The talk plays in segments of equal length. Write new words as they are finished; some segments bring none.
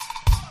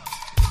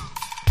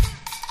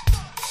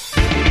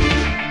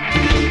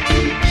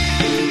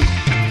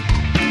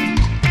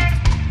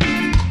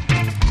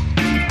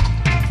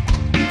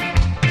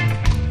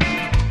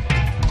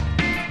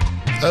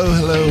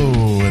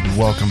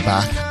Welcome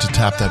back to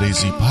Tap That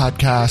AZ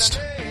podcast.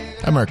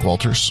 I'm Eric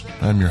Walters.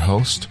 I'm your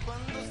host.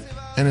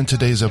 And in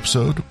today's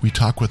episode, we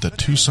talk with a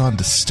Tucson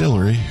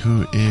distillery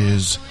who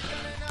is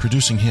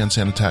producing hand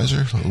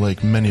sanitizer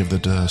like many of the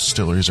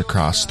distilleries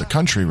across the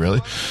country,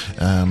 really,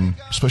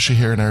 especially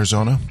here in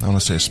Arizona. I want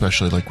to say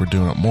especially like we're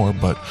doing it more,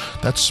 but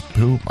that's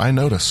who I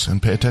notice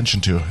and pay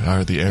attention to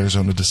are the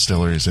Arizona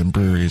distilleries and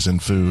breweries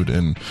and food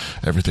and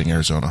everything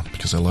Arizona,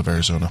 because I love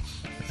Arizona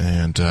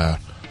and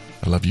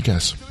I love you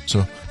guys.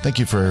 So thank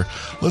you for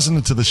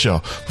listening to the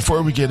show.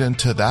 Before we get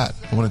into that,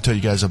 I want to tell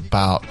you guys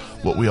about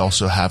what we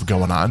also have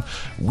going on.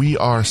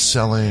 I'm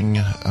selling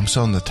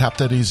the Tap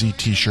That AZ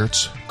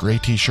t-shirts, gray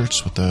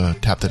t-shirts with the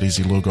Tap That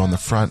AZ logo on the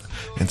front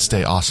and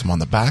Stay Awesome on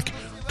the back.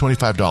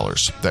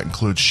 $25. That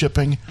includes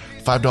shipping.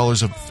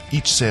 $5 of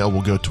each sale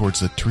will go towards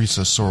the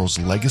Teresa Sorrells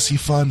Legacy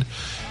Fund.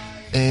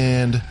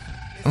 And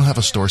I don't have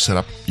a store set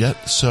up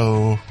yet,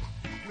 so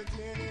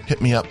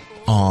hit me up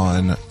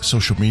on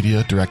social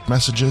media, direct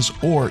messages,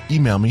 or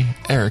email me,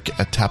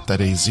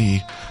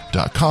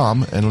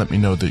 eric@tapthataz.com, and let me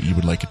know that you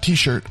would like a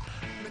t-shirt.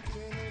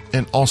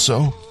 And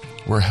also,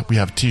 we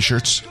have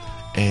t-shirts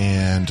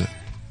and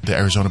the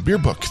Arizona Beer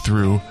Book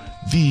through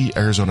the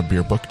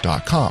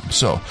arizonabeerbook.com.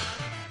 So,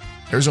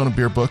 Arizona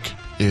Beer Book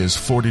is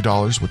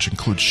 $40, which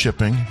includes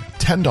shipping.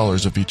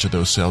 $10 of each of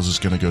those sales is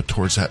going to go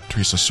towards that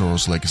Teresa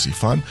Sorrells Legacy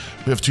Fund.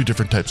 We have two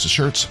different types of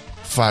shirts.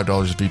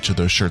 $5 of each of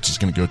those shirts is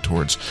going to go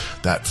towards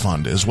that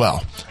fund as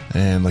well.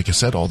 And like I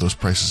said, all those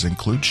prices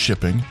include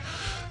shipping.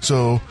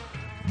 So,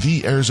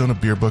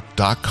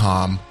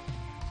 thearizonabeerbook.com.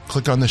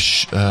 Click on the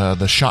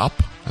shop.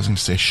 I was going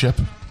to say ship,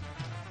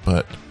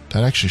 but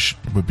that actually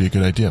would be a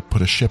good idea.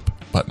 Put a ship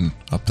button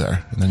up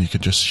there, and then you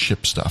could just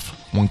ship stuff.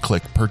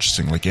 One-click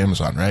purchasing like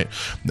Amazon, right?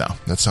 No,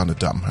 that sounded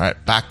dumb. All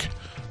right, back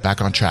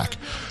on track.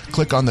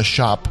 Click on the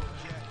shop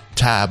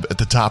tab at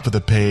the top of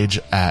the page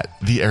at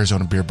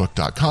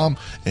thearizonabeerbook.com,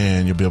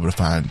 and you'll be able to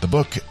find the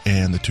book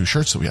and the two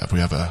shirts that we have. We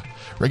have a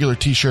regular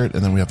t-shirt,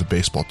 and then we have the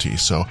baseball tee.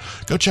 So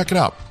go check it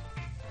out.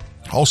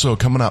 Also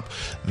coming up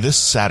this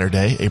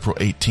Saturday, April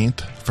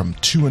 18th, from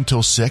 2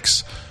 until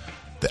 6,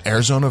 the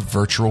Arizona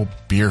Virtual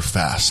Beer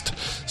Fest.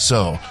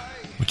 So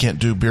we can't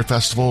do beer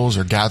festivals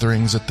or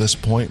gatherings at this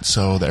point,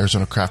 so the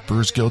Arizona Craft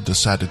Brewers Guild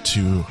decided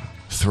to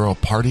throw a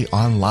party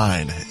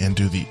online and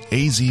do the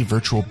AZ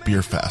Virtual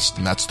Beer Fest.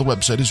 And that's the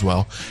website as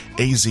well,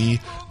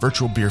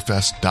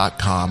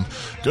 azvirtualbeerfest.com.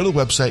 Go to the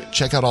website,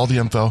 check out all the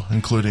info,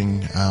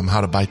 including how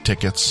to buy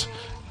tickets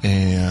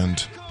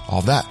and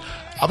all that.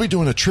 I'll be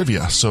doing a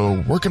trivia,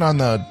 so working on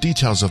the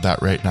details of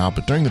that right now.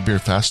 But during the Beer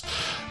Fest,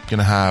 I'm going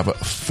to have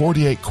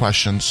 48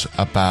 questions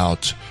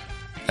about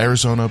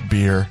Arizona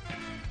beer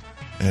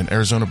and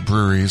Arizona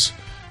breweries,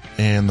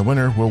 and the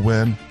winner will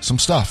win some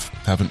stuff.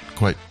 Haven't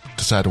quite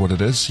decided what it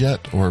is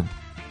yet or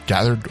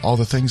gathered all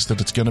the things that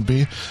it's going to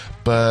be,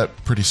 but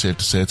pretty safe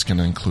to say it's going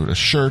to include a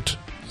shirt,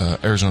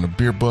 Arizona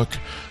Beer Book,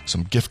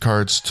 some gift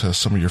cards to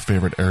some of your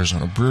favorite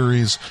Arizona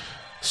breweries.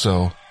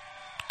 So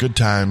good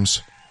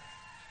times.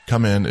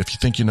 Come in. If you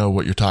think you know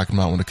what you're talking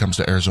about when it comes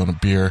to Arizona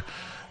beer,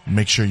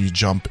 make sure you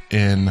jump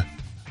in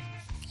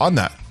on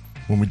that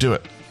when we do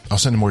it. I'll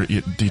send you more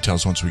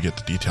details once we get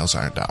the details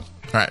ironed out.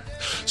 All right.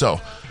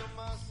 So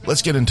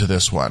let's get into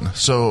this one.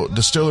 So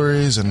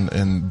distilleries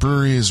and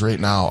breweries right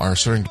now are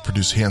starting to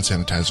produce hand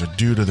sanitizer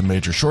due to the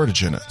major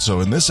shortage in it. So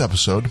in this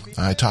episode,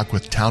 I talk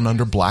with Town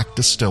Under Black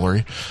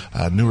Distillery,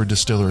 a newer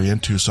distillery in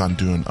Tucson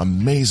doing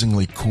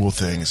amazingly cool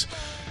things,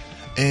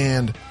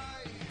 and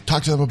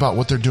talk to them about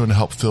what they're doing to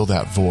help fill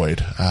that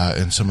void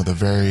in some of the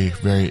very,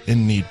 very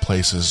in-need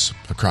places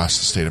across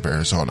the state of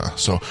Arizona.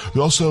 So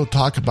we also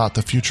talk about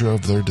the future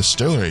of their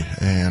distillery,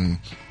 and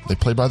they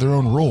play by their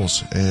own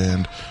rules,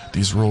 and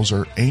these rules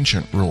are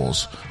ancient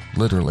rules,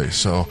 literally.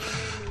 So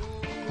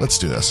let's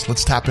do this.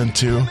 Let's tap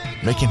into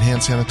making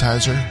hand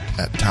sanitizer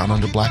at Town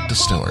Under Black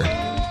Distillery.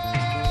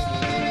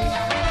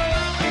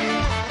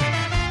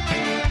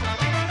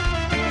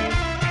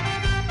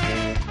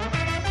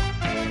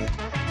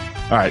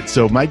 All right,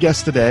 so my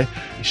guest today,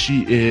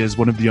 she is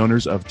one of the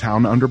owners of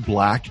Town Under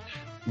Black,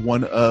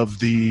 one of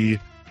the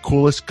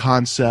coolest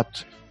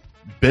concept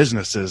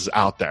businesses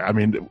out there. I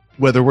mean,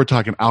 whether we're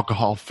talking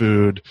alcohol,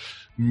 food,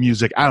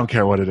 music, I don't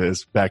care what it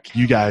is, Beck,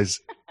 you guys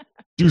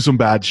do some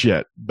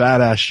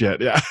badass shit.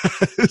 Yeah.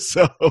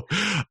 So,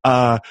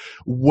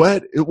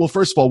 well,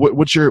 first of all,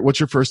 what's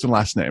your first and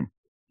last name?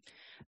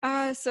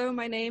 So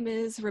my name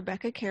is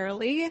Rebecca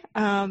Caroley.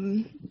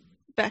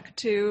 Beck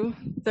to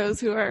those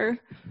who are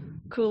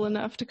cool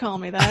enough to call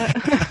me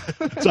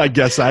that. So I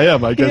guess I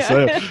am. I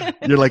am.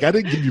 You're like, I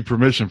didn't give you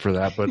permission for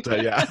that, but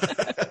yeah.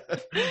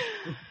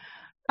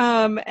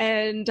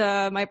 And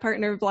my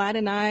partner Vlad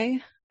and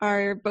I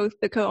are both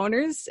the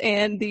co-owners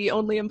and the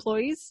only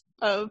employees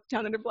of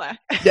Town Under Black.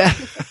 Yeah.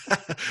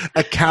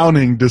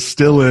 Accounting,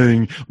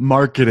 distilling,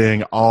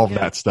 marketing, all of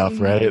that stuff,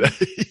 right?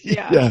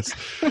 Yeah. Yes.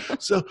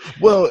 So,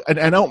 well, and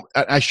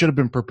I should have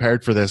been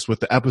prepared for this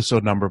with the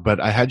episode number, but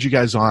I had you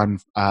guys on,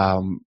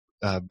 I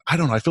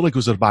don't know. I feel like it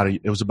was about a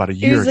year ago. It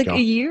was like a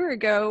year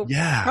ago.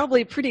 Yeah.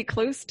 Probably pretty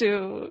close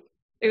to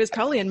It was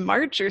probably in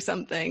March or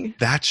something.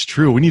 That's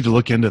true. We need to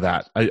look into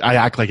that. I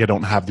act like I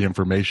don't have the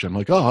information.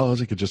 Like, oh,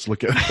 I could just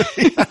look at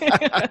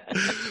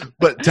it.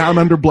 But Town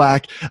Under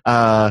Black,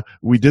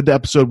 we did the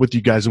episode with you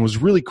guys, and it was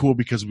really cool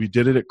because we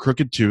did it at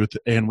Crooked Tooth,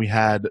 and we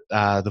had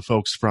the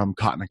folks from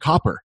Cotton and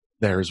Copper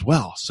there as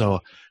well.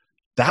 So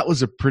that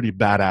was a pretty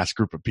badass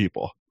group of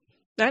people.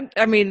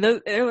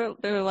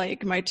 They're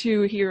like my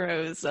two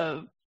heroes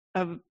of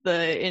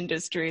the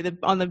industry,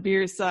 on the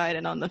beer side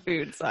and on the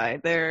food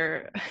side.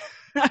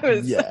 I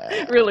was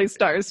really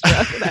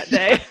starstruck that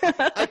day.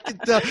 I could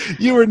tell.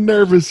 You were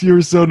nervous. You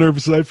were so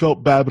nervous, and I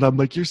felt bad. But I'm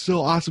like, you're so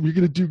awesome. You're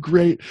going to do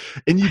great.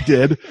 And you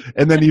did.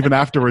 And then even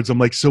afterwards, I'm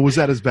like, so was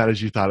that as bad as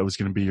you thought it was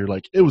going to be? You're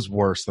like, it was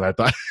worse than I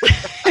thought.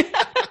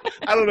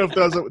 I don't know if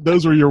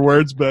those were your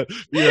words, but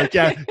you're like,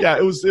 yeah,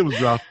 it was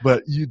rough.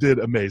 But you did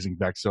amazing,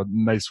 Beck. So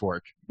nice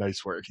work.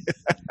 Nice work.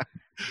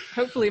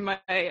 Hopefully my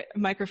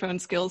microphone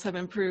skills have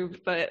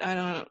improved, but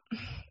I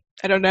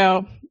don't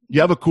know. You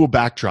have a cool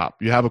backdrop.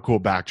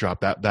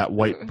 That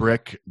white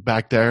brick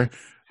back there.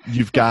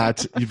 You've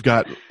got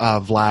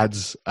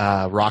Vlad's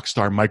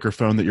Rockstar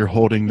microphone that you're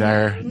holding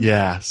there. Mm-hmm.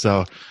 Yeah.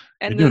 So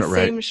and you're the doing it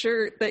right. Same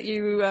shirt that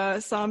you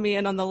saw me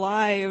in on the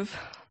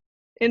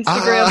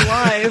Instagram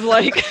live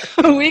like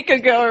a week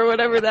ago or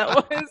whatever that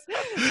was.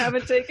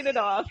 Haven't taken it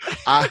off.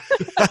 I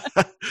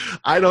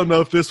don't know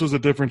if this was a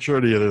different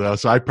shirt either though.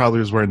 So I probably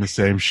was wearing the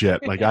same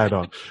shit. Like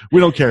we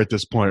don't care at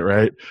this point,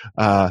 right?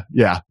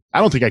 Yeah. I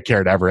don't think I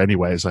cared ever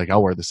anyways. Like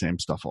I'll wear the same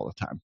stuff all the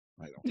time.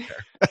 I don't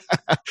care.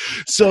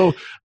 So,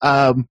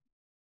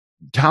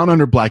 Town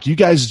Under Black, you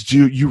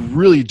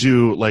really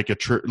do like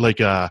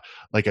a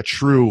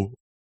true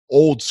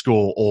old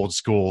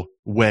school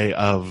way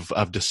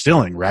of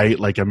distilling, right?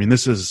 Like, I mean,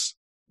 this is,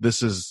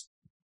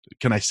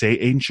 can I say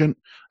ancient?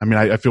 I mean,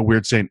 I feel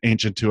weird saying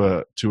ancient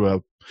to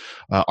a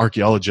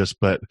archaeologist,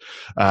 but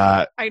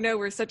I know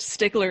we're such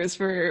sticklers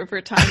for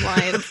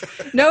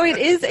timelines. No, it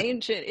is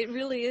ancient. It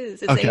really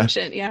is. It's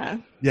ancient. Yeah.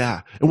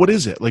 Yeah. And what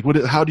is it? Like,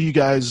 how do you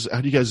guys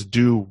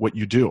do what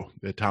you do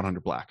at Town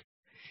Under Black?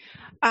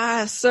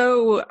 We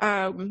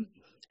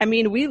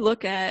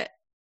look at,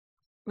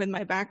 with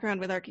my background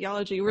with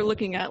archaeology, we're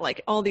looking at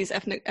like all these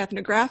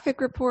ethnographic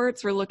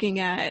reports. We're looking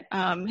at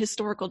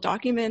historical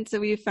documents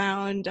that we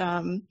found,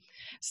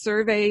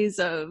 surveys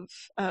of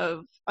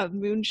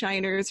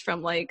moonshiners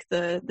from like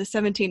the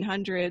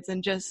 1700s,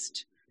 and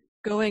just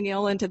going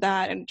into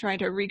that and trying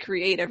to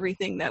recreate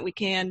everything that we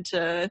can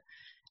to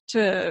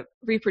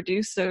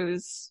reproduce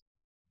those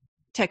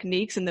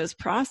techniques and those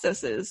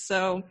processes.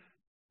 So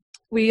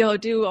we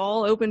do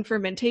all open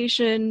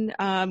fermentation.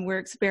 We're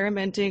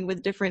experimenting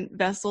with different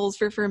vessels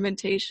for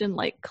fermentation,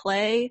 like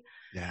clay.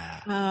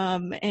 Yeah.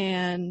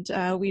 And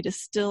we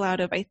distill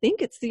out of, I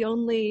think it's the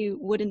only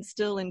wooden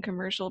still in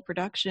commercial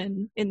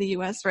production in the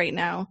U.S. right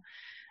now.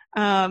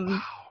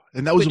 Wow.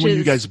 And that was when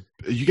you guys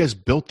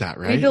built that,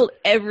 right? We built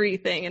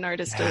everything in our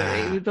distillery.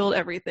 Yeah. We built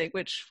everything,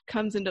 which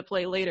comes into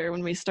play later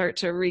when we start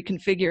to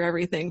reconfigure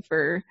everything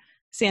for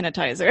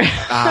sanitizer.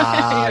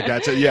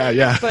 Gotcha.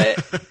 Yeah.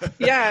 But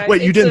yeah.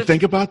 Wait, you didn't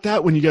think about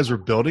that when you guys were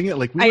building it?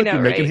 Like, we might be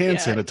making hand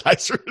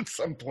sanitizer at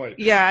some point.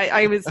 Yeah,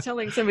 I was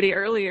telling somebody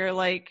earlier,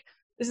 like,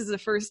 this is the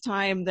first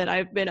time that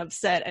I've been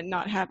upset at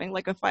not having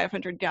like a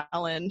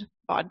 500-gallon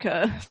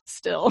vodka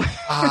still.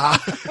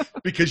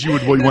 Because you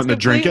want to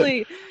drink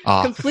it?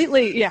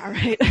 Completely, yeah,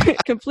 right.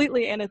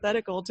 Completely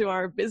antithetical to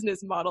our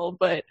business model,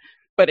 but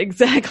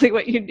exactly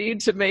what you need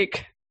to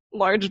make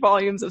large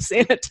volumes of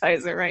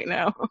sanitizer right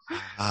now.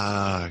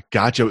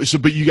 Gotcha. So,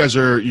 but you guys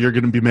you're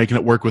going to be making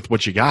it work with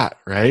what you got,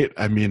 right?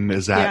 I mean,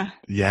 is that,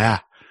 yeah.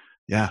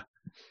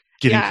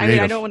 Getting creative. I mean,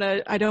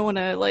 I don't want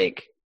to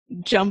like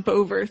jump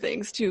over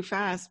things too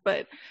fast,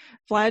 but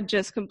Vlad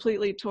just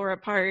completely tore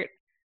apart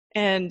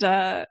and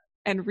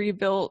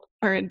rebuilt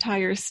our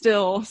entire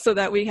still so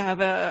that we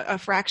have a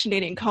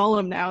fractionating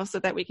column now, so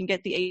that we can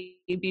get the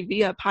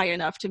ABV up high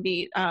enough to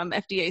meet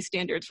FDA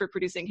standards for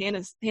producing hand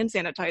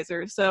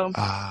sanitizer. So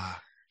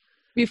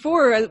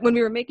before, when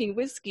we were making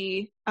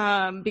whiskey,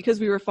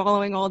 because we were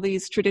following all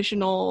these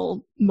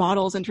traditional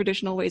models and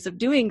traditional ways of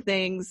doing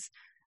things,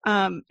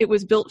 it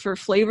was built for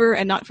flavor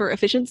and not for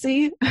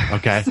efficiency.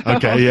 Okay. So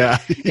okay. Yeah.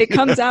 It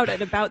comes out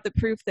at about the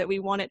proof that we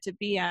want it to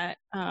be at,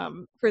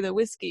 for the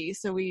whiskey.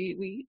 So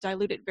we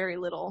dilute it very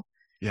little.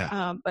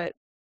 Yeah. But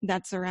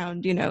that's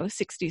around,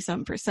 60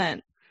 some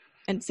 %,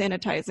 and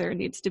sanitizer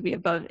needs to be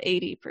above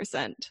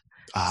 80%.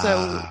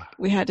 So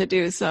we had to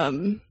do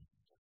some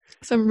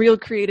real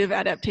creative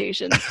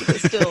adaptations to the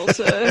still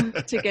to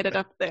get it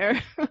up there.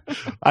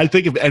 I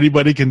think if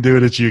anybody can do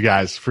it, it's you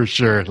guys for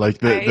sure. Like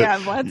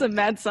Vlad's a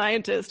mad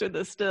scientist with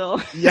the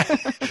still. Yeah,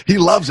 he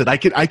loves it. I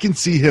can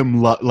see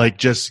him like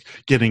just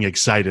getting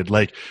excited.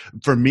 Like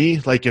for me,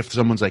 like if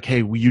someone's like,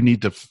 "Hey, you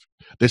need to."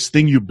 This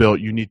thing you built,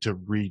 you need to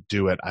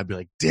redo it. I'd be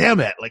like, damn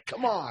it. Like,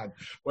 come on.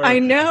 I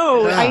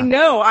know.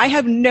 I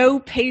have no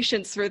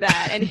patience for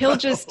that. And he'll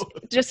just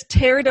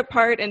tear it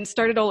apart and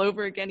start it all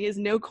over again. He has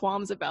no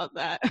qualms about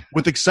that.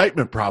 With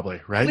excitement, probably,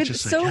 right? With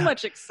just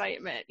much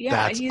excitement.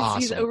 Yeah.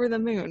 He's over the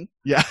moon.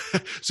 Yeah.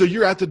 So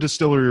you're at the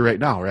distillery right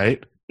now,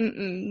 right?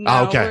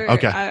 No,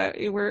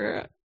 Okay.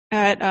 we're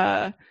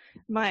at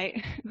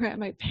my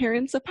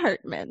parents'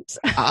 apartment.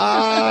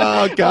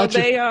 Ah, gotcha.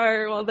 They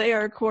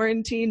are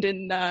quarantined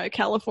in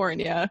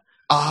California.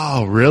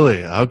 Oh,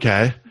 really?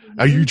 Okay.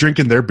 Are you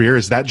drinking their beer?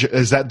 Is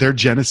that their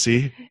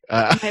Genesee?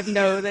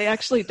 They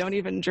actually don't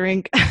even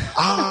drink.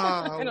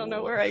 I don't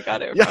know where I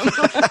got it from.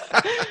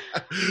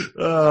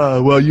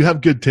 Well, you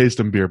have good taste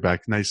in beer,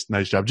 Beck. Nice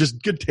job.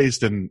 Just good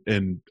taste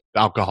in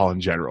alcohol in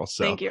general.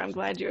 So thank you. I'm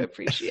glad you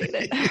appreciate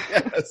it.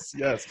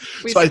 Yes.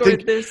 We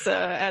scored this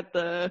at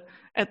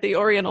the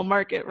Oriental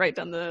Market right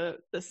down the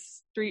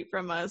street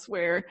from us,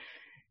 where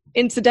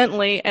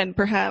incidentally and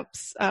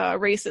perhaps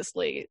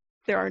racistly,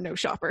 there are no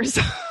shoppers.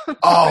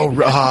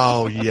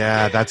 Oh,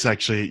 yeah. That's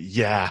actually,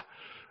 yeah.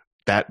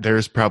 That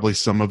there's probably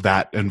some of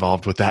that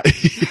involved with that.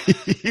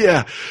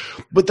 Yeah.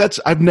 But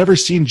I've never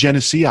seen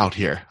Genesee out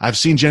here. I've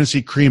seen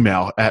Genesee Cream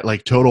Ale at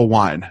like Total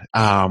Wine.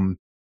 But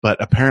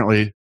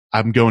apparently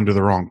I'm going to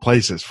the wrong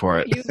places for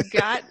it. You've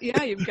got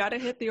to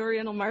hit the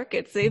Oriental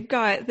Markets. They've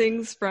got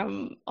things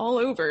from all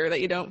over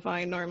that you don't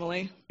find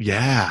normally.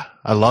 Yeah.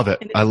 I love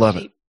it. I love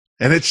it.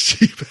 And it's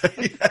cheap.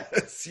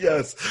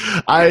 Yes.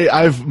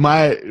 I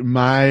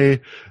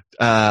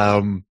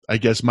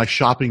guess my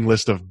shopping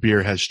list of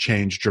beer has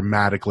changed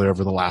dramatically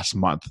over the last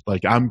month.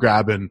 Like I'm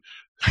grabbing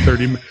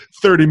 30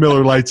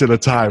 Miller Lights at a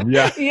time.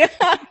 Yeah. Yeah.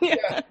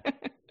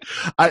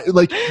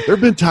 There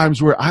have been times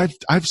where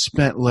I've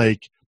spent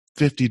like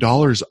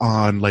 $50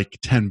 on like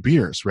 10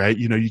 beers, right?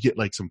 You know, you get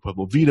like some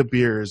Pueblo Vita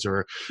beers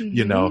or,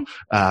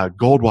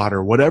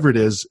 Goldwater, whatever it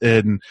is.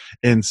 And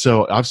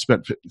so I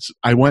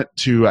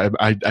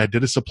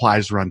did a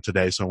supplies run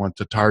today. So I went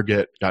to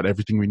Target, got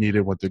everything we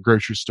needed, went to the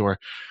grocery store.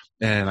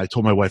 And I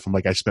told my wife, I'm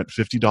like, I spent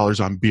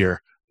 $50 on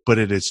beer, but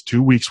it is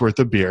 2 weeks worth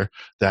of beer.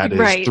 That is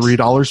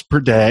 $3 per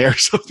day or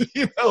something.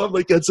 You know, I'm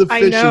like, that's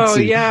efficiency. I know,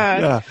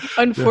 yeah.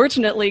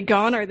 Unfortunately,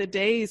 gone are the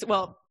days.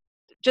 Well,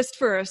 just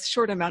for a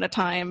short amount of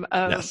time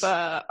of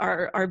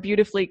our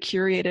beautifully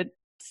curated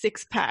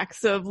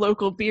 6-packs of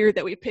local beer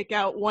that we pick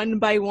out one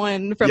by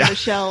one from the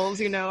shelves,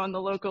 on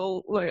the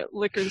local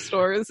liquor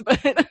stores.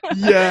 But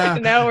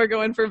now we're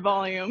going for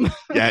volume.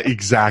 Yeah,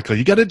 exactly.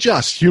 You got to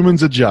adjust.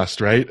 Humans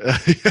adjust, right?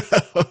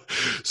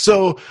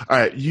 So, all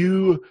right,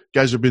 you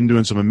guys have been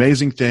doing some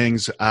amazing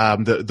things. I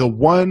would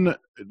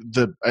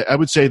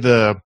say I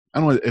don't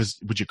know,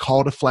 would you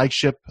call it a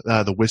flagship?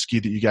 The whiskey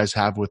that you guys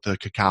have with the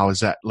cacao, is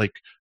that like,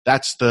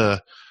 that's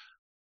the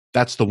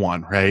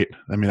one, right?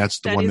 I mean, that's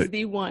the one. That is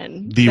the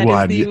one. The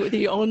only one.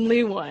 The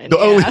only one.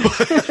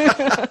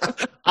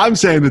 I'm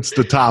saying it's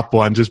the top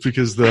one just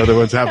because the other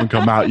ones haven't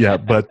come out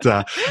yet. But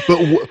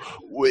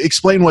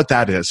explain what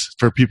that is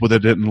for people that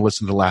didn't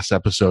listen to the last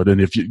episode. And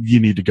if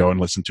you need to go and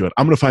listen to it,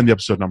 I'm going to find the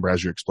episode number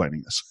as you're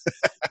explaining this.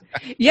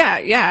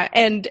 Yeah.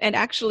 And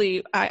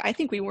actually, I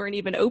think we weren't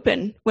even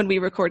open when we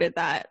recorded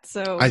that.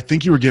 So I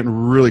think you were getting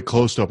really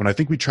close to open. I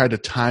think we tried to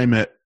time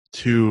it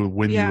to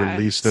when you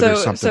released it or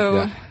something.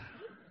 So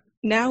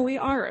now we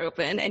are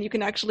open, and you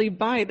can actually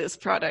buy this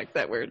product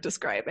that we're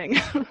describing.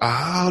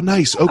 Oh,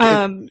 nice.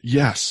 Okay.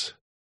 Yes.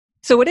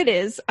 So what it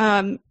is,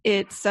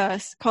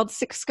 it's called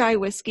Six Sky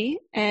Whiskey,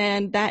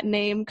 and that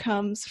name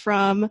comes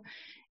from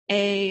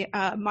a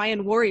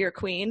Mayan warrior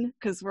queen,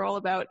 because we're all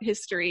about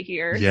history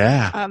here.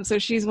 Yeah. So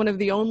she's one of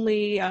the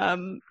only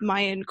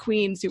Mayan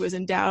queens who was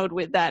endowed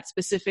with that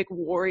specific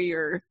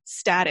warrior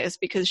status,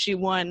 because she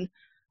won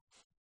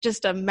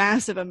just a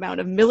massive amount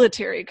of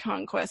military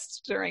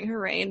conquests during her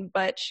reign.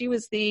 But she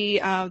was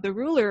the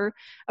ruler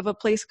of a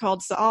place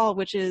called Saal,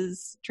 which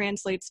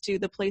translates to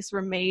the place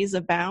where maize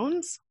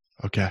abounds.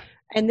 Okay.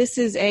 And this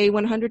is a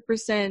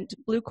 100%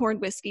 blue corn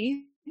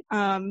whiskey.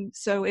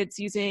 So it's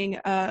using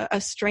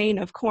a strain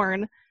of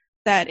corn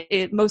that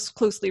it most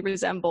closely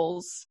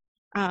resembles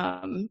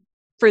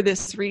for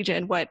this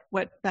region, what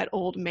that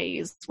old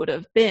maize would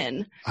have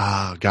been.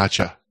 Ah,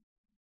 gotcha.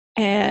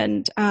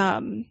 And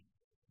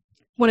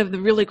one of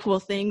the really cool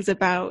things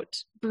about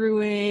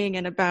brewing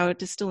and about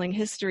distilling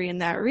history in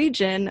that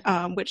region,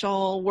 which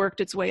all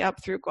worked its way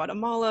up through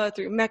Guatemala,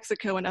 through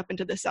Mexico, and up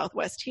into the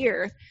Southwest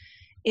here,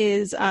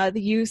 is the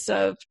use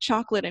of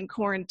chocolate and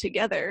corn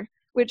together,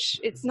 which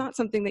it's not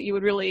something that you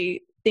would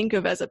really think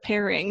of as a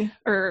pairing,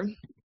 or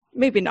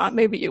maybe not,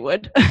 maybe you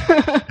would.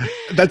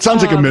 That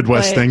sounds like a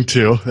Midwest thing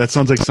too. That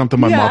sounds like something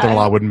my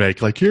mother-in-law would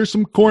make. Like, here's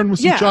some corn with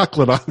some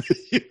chocolate on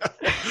it.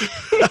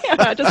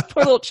 Yeah, just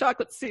pour a little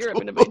chocolate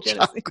syrup into my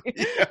Genesee.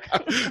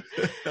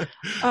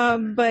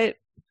 But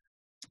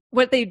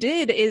what they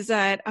did is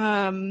that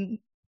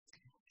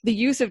the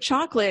use of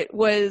chocolate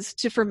was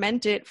to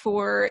ferment it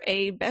for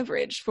a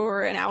beverage,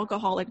 for an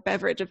alcoholic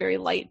beverage, a very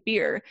light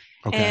beer,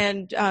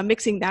 and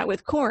mixing that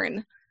with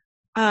corn.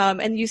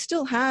 And you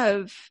still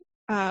have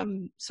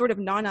sort of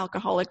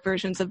non-alcoholic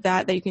versions of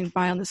that you can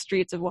buy on the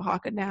streets of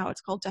Oaxaca now.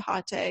 It's called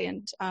Tejate,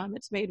 and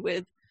it's made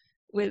with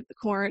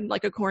corn,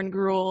 like a corn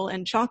gruel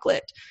and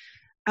chocolate.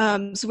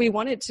 So we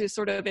wanted to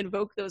sort of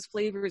invoke those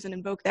flavors and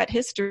invoke that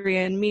history,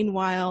 and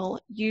meanwhile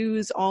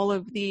use all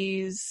of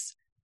these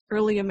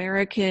early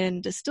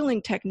American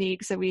distilling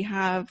techniques that we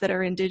have that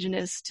are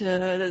indigenous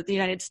to the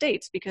United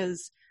States,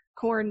 because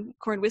corn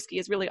whiskey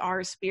is really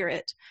our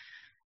spirit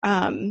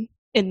in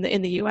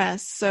the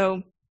U.S.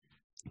 So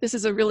this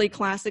is a really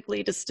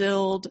classically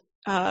distilled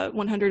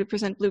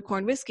 100% blue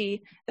corn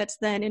whiskey that's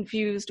then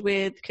infused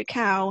with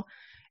cacao,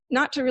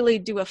 not to really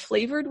do a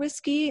flavored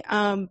whiskey,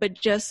 but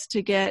just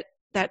to get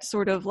that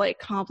sort of like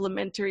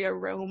complementary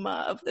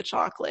aroma of the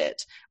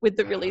chocolate with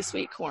the really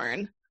sweet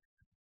corn.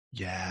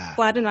 Yeah.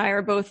 Vlad and I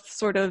are both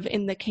sort of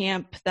in the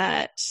camp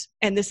that,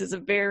 and this is a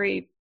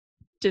very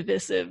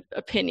divisive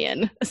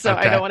opinion, so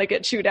I don't want to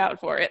get chewed out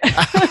for it.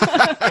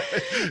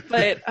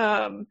 But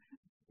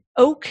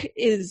oak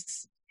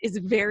is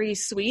very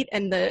sweet,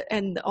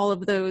 and all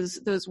of those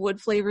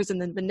wood flavors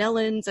and the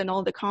vanillins and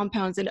all the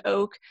compounds in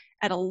oak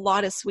add a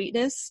lot of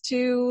sweetness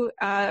to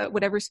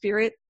whatever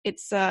spirit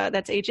it's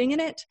that's aging in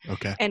it.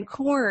 Okay. And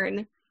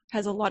corn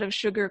has a lot of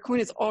sugar. Corn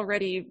is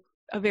already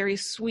a very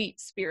sweet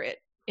spirit,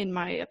 in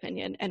my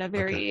opinion, and a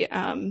very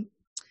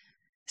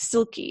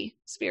silky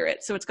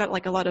spirit. So it's got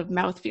like a lot of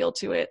mouthfeel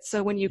to it.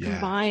 So when you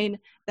combine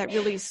that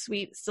really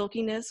sweet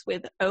silkiness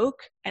with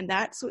oak and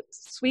that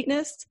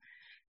sweetness,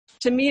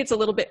 to me, it's a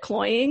little bit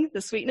cloying,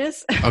 the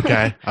sweetness.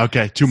 Okay.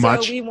 Too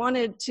much. So we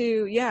wanted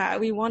to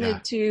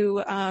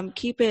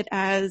keep it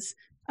as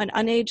an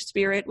unaged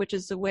spirit, which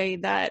is the way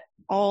that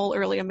all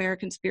early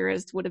American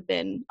spirits would have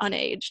been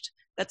unaged.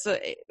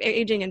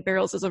 Aging in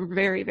barrels is a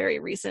very, very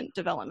recent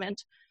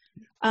development.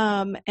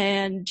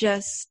 And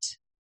just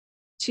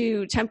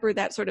to temper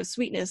that sort of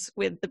sweetness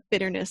with the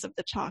bitterness of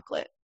the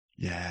chocolate.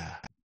 Yeah.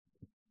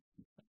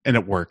 And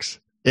it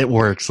works.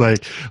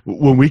 Like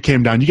when we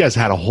came down, you guys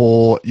had a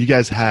whole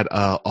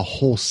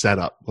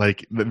setup.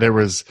 Like there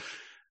was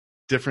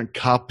different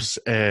cups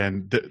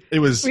and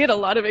we had a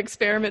lot of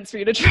experiments for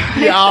you to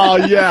try.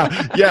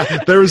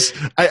 Yeah. There was,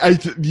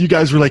 you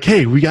guys were like,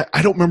 hey,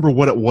 I don't remember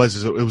what it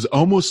was. It was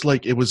almost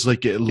like, it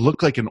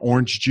looked like an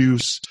orange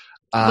juice.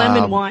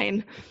 Lemon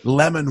wine.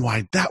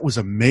 That was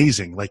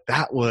amazing. Like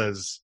that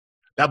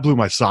blew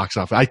my socks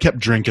off. I kept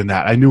drinking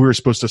that. I knew we were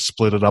supposed to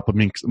split it up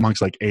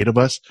amongst like 8 of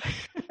us,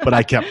 but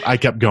I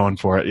kept going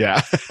for it.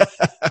 Yeah.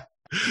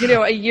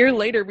 A year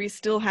later, we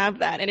still have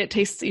that, and it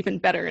tastes even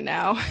better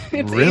now.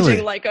 It's really?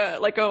 Aging like a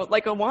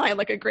wine,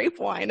 like a grape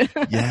wine.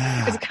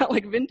 Yeah, it's got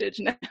like vintage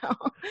now.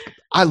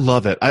 I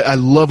love it. I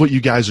love what you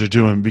guys are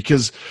doing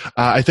because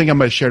I think I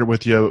might have shared it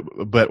with you.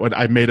 But when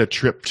I made a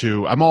trip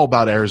I'm all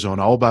about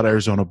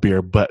Arizona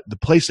beer. But the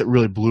place that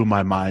really blew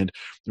my mind,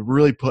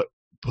 really put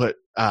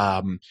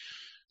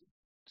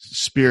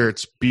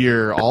spirits,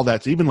 beer, all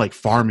that, even like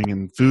farming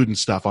and food and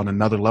stuff on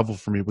another level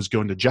for me was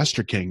going to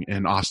Jester King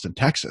in Austin,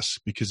 Texas,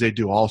 because they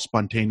do all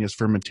spontaneous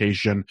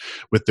fermentation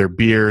with their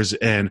beers.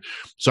 And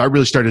so I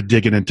really started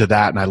digging into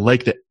that. And I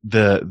like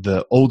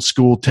the old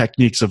school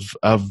techniques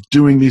of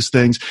doing these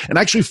things and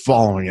actually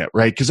following it,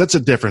 right? Because that's a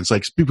difference.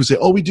 Like people say,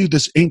 oh, we do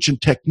this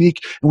ancient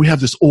technique and we have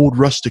this old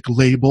rustic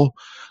label.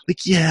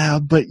 Like, yeah,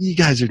 but you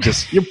guys are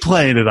you're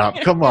playing it up.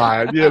 Come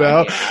on,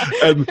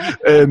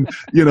 and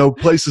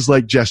places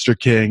like Jester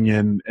King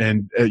and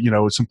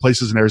some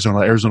places in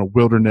Arizona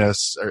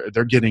Wilderness,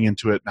 they're getting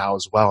into it now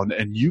as well.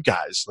 And you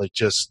guys like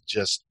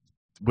just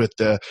with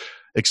the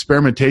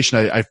experimentation,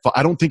 I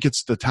don't think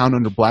it's the Town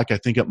Under Black. I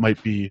think it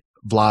might be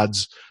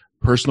Vlad's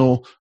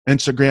personal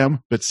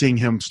Instagram, but seeing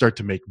him start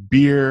to make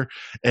beer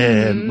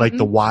and like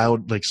the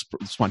wild, like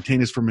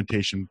spontaneous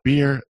fermentation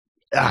beer,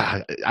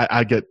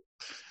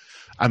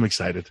 I'm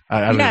excited.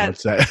 I don't know what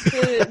to say.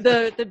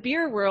 the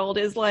beer world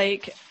is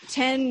like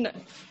 10,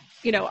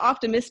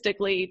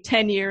 optimistically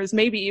 10 years,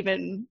 maybe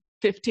even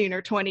 15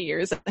 or 20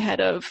 years ahead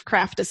of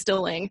craft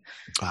distilling.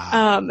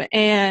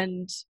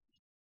 And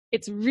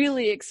it's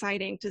really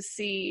exciting to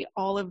see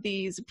all of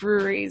these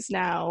breweries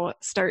now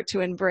start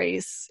to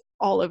embrace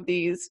all of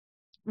these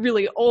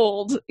really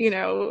old,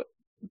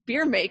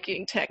 beer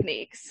making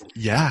techniques.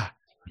 Yeah.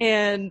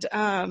 And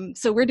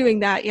so we're doing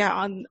that,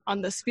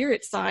 on the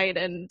spirit side.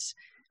 And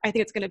I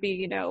think it's going to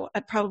be,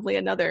 probably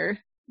another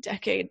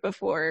decade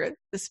before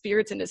the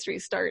spirits industry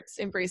starts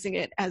embracing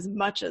it as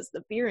much as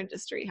the beer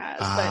industry has.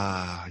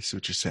 I see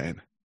what you're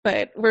saying.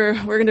 But we're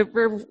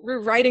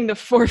riding the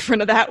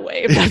forefront of that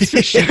wave. That's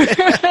for sure.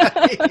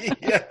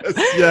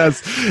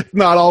 yes.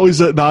 Not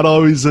always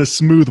a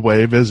smooth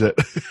wave, is it?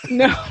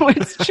 No,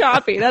 it's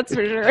choppy. That's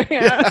for sure.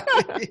 Yeah.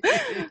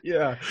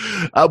 Yeah.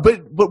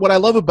 But what I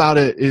love about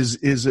it is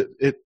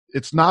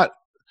it's not.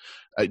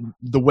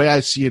 The way I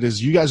see it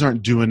is you guys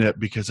aren't doing it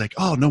because like,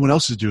 oh, no one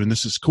else is doing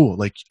this is cool.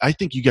 Like, I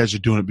think you guys are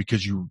doing it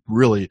because you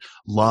really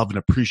love and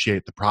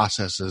appreciate the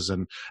processes.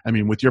 And I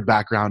mean, with your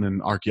background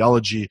in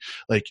archaeology,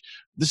 like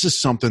this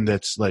is something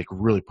that's like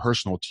really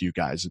personal to you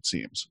guys, it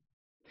seems.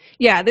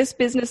 Yeah. This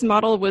business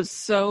model was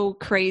so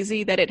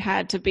crazy that it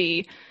had to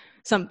be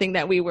something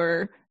that we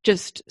were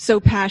just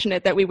so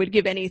passionate that we would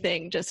give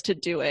anything just to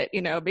do it,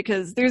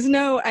 because there's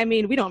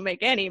we don't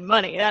make any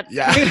money.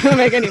 We don't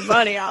make any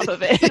money off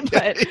of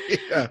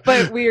it,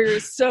 but we're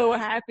so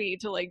happy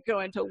to like go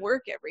into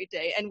work every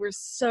day. And we're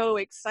so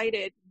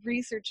excited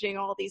researching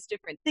all these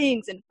different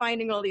things and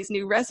finding all these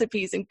new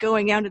recipes and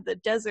going out into the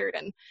desert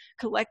and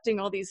collecting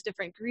all these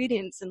different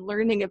ingredients and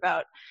learning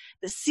about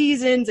the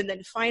seasons and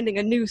then finding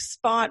a new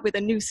spot with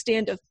a new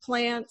stand of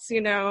plants,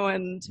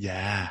 and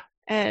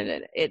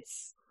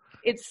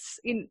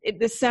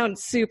this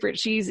sounds super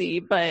cheesy,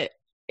 but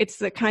it's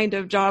the kind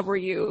of job where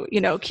you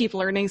keep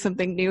learning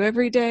something new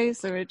every day.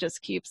 So it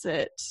just keeps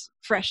it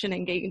fresh and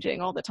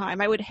engaging all the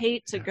time. I would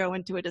hate to go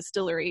into a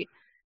distillery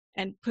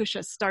and push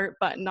a start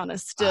button on a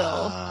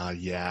still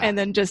and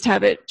then just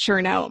have it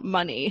churn out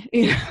money.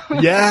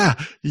 Yeah.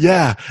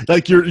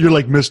 Like you're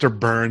like Mr.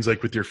 Burns,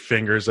 like with your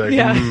fingers, like,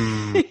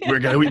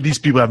 these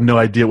people have no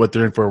idea what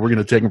they're in for. We're going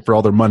to take them for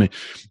all their money.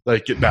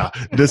 Like, no,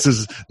 this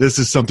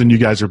is something you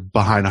guys are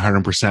behind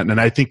 100%.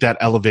 And I think that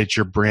elevates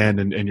your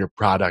brand and your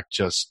product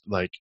just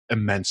like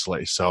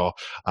immensely. So,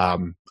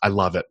 I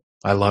love it.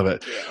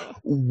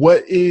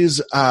 What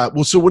is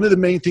so one of the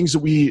main things that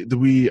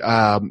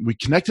we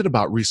connected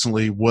about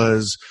recently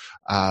was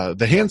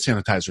the hand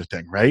sanitizer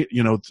thing, right?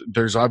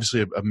 There's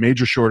obviously a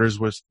major shortage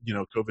with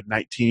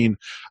COVID-19.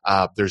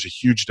 There's a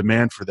huge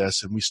demand for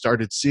this, and we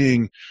started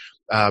seeing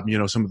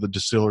some of the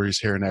distilleries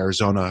here in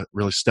Arizona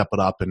really step it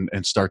up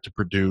and start to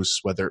produce,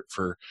 whether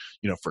for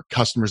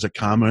customers that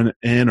come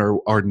in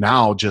or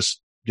now just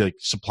like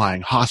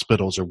supplying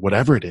hospitals or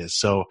whatever it is.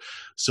 So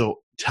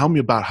tell me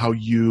about how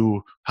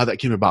that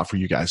came about for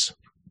you guys.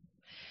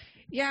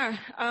 Yeah.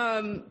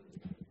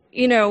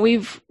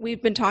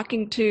 We've been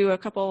talking to a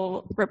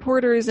couple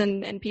reporters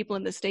and people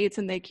in the States,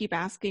 and they keep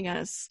asking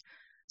us,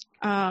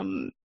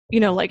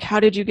 like, how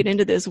did you get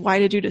into this? Why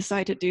did you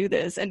decide to do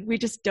this? And we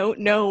just don't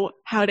know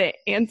how to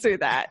answer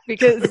that,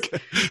 because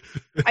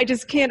I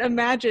just can't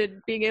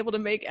imagine being able to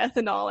make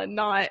ethanol and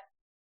not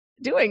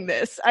doing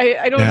this.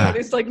 I don't know.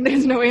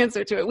 There's no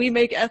answer to it. We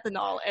make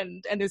ethanol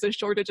and there's a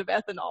shortage of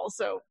ethanol.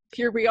 So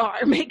here we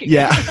are making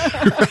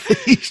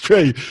it.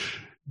 Right.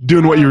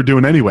 Doing what you were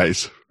doing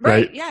anyways.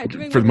 Right. Yeah.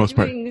 Doing for the most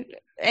part.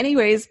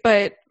 Anyways,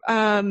 but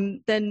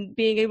then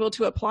being able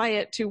to apply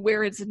it to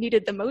where it's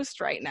needed the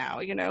most right now.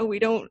 We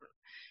don't,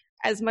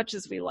 as much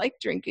as we like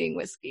drinking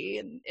whiskey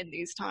in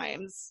these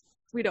times,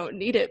 we don't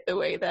need it the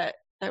way that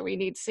we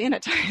need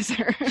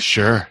sanitizer.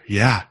 Sure.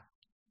 Yeah.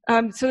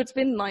 So it's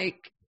been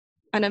like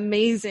an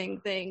amazing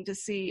thing to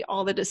see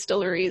all the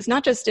distilleries,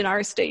 not just in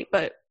our state,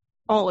 but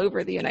all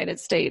over the United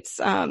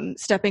States,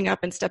 stepping up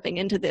and stepping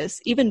into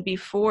this, even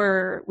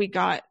before we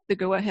got the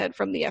go-ahead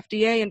from the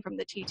FDA and from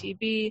the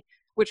TTB,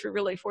 which we're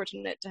really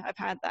fortunate to have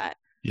had that.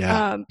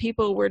 Yeah.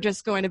 People were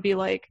just going to be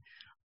like,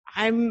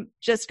 I'm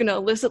just going to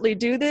illicitly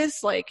do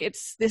this. Like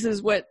this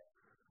is what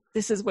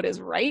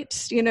is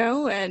right,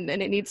 and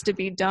it needs to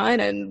be done,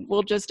 and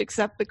we'll just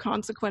accept the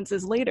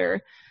consequences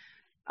later.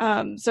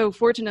 So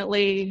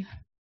fortunately,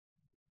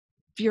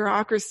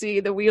 bureaucracy,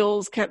 the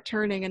wheels kept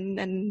turning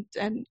and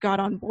got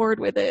on board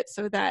with it,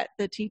 so that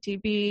the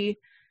TTB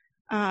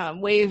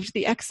waived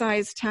the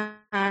excise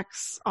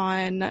tax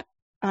on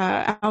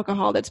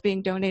alcohol that's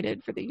being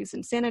donated for the use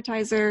in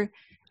sanitizer,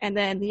 and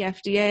then the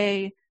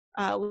FDA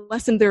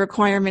lessened the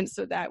requirements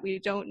so that we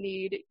don't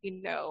need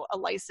a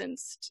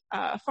licensed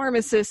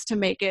pharmacist to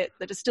make it.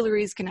 The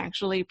distilleries can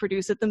actually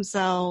produce it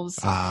themselves.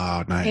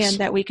 Oh, nice. And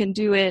that we can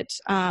do it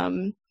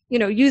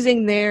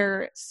using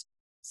their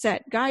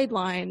set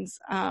guidelines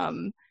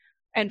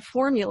and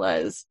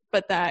formulas,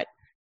 but that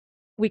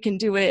we can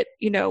do it,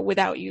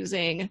 without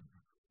using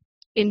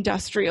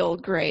industrial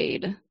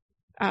grade,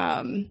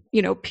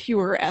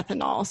 pure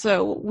ethanol.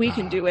 So we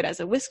can do it as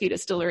a whiskey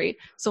distillery,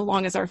 so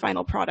long as our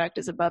final product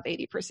is above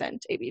 80%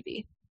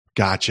 ABV.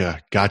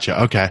 Gotcha.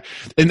 Okay.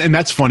 And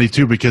that's funny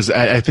too, because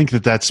I think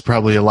that's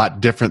probably a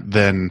lot different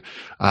than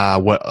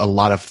what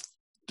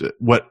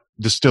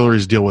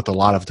distilleries deal with a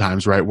lot of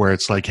times, right? Where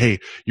it's like, hey,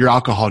 your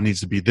alcohol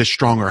needs to be this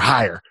strong or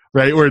higher,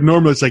 right? Where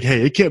normally it's like,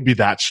 hey, it can't be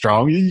that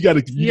strong. You got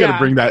to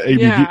bring that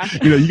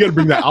ABV, you got to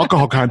bring that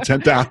alcohol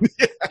content down.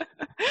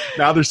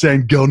 Now they're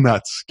saying go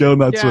nuts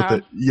with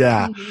it.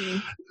 Yeah.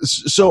 Mm-hmm.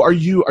 So are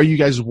you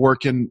guys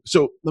working?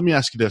 So let me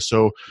ask you this.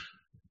 So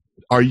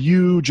are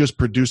you just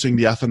producing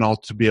the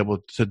ethanol to be able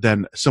to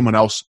then someone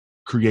else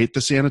create the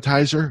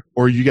sanitizer,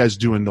 or are you guys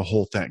doing the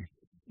whole thing?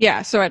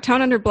 Yeah, so at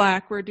Town Under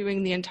Black, we're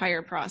doing the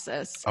entire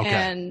process. Okay.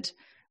 And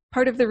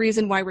part of the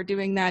reason why we're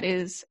doing that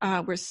is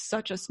we're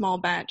such a small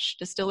batch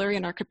distillery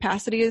and our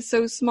capacity is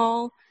so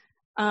small.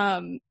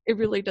 It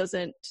really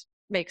doesn't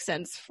make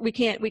sense. We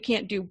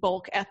can't do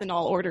bulk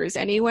ethanol orders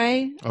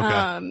anyway.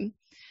 Okay.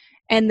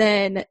 And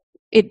then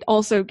it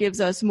also gives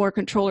us more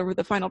control over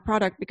the final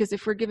product, because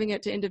if we're giving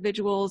it to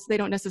individuals, they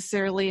don't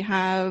necessarily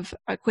have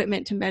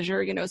equipment to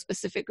measure,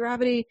 specific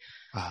gravity.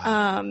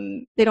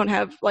 They don't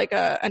have like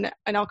an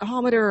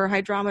alcohometer or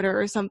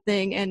hydrometer or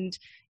something. And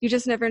you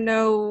just never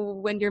know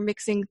when you're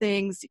mixing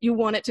things. You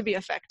want it to be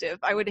effective.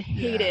 I would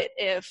hate it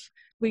if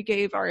we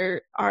gave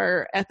our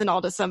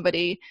ethanol to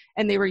somebody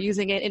and they were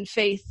using it in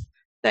faith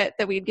that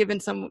we'd given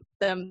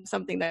them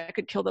something that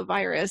could kill the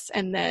virus,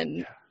 and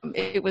then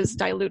it was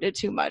diluted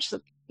too much, so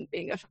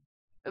being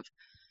effective.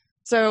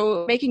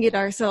 So making it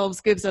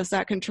ourselves gives us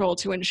that control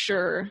to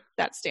ensure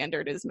that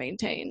standard is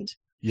maintained.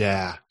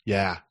 Yeah.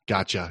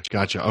 Gotcha.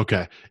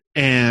 Okay.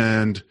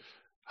 And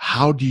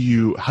how do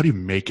you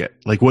make it?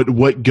 Like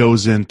what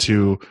goes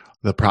into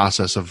the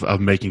process of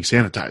making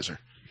sanitizer?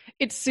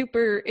 It's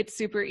super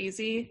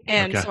easy.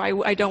 And so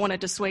I don't want to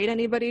dissuade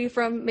anybody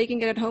from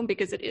making it at home,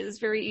 because it is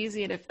very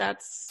easy. And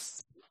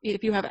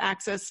if you have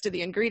access to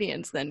the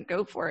ingredients, then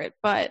go for it.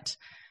 But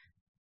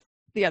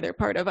the other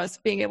part of us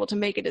being able to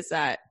make it is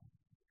that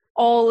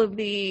all of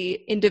the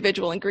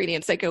individual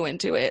ingredients that go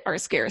into it are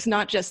scarce,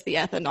 not just the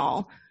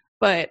ethanol,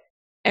 but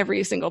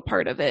every single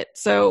part of it.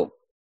 So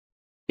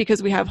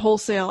because we have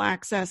wholesale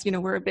access,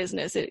 we're a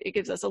business, it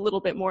gives us a little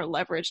bit more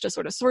leverage to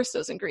sort of source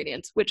those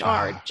ingredients, which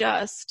are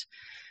just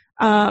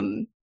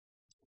glycerol,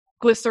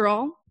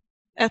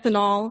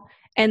 ethanol,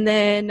 and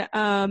then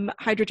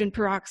hydrogen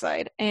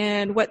peroxide.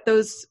 And what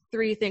those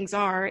three things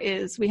are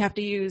is we have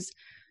to use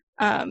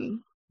the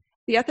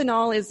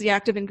ethanol is the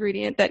active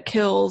ingredient that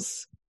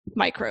kills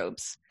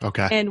microbes.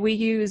 Okay. And we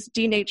use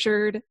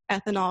denatured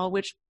ethanol,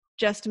 which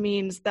just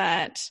means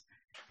that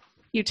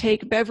you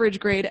take beverage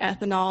grade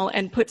ethanol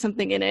and put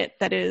something in it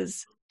that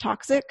is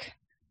toxic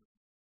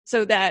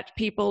so that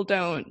people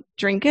don't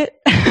drink it.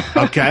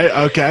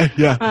 Okay.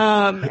 Yeah.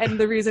 And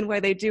the reason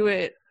why they do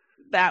it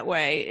that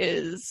way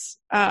is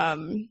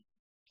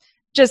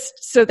just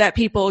so that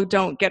people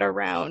don't get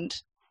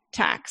around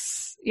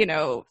tax,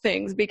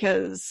 things,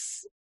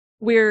 because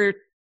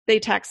they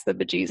tax the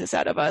bejesus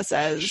out of us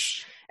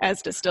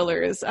as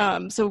distillers.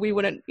 So we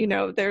wouldn't,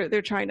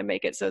 they're trying to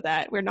make it so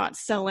that we're not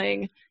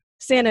selling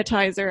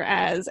sanitizer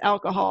as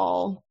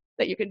alcohol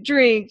that you can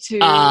drink to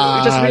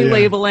just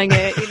relabeling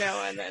it,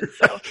 and then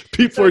so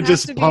people are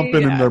just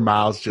pumping in their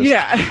mouths. It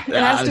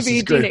has to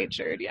be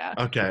denatured. Yeah.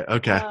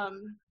 Okay.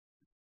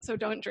 So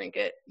don't drink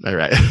it. All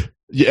right.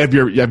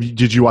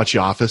 Did you watch The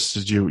Office?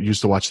 Did you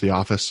used to watch The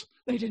Office?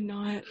 I did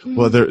not.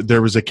 Well,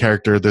 there was a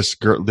character,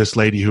 this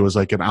lady who was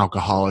like an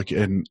alcoholic,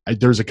 and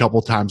there's a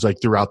couple times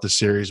like throughout the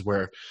series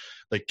where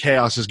like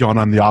chaos is going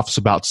on in the office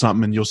about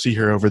something, and you'll see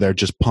her over there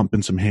just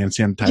pumping some hand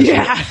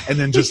sanitizer and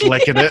then just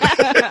licking it.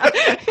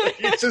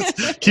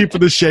 Just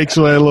keeping the shakes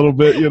away a little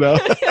bit,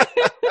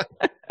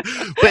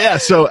 But yeah,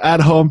 so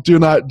at home, do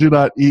not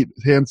eat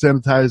hand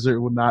sanitizer. It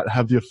will not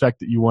have the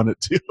effect that you want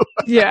it to.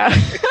 Yeah.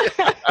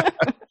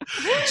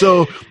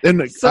 So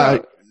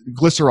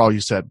glycerol, you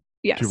said.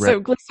 Yeah.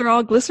 So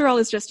glycerol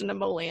is just an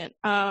emollient.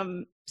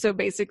 So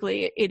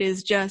basically it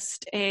is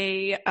just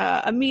a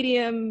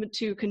medium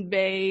to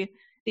convey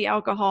the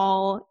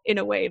alcohol in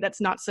a way that's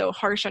not so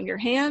harsh on your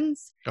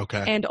hands.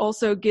 Okay. And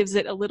also gives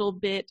it a little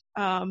bit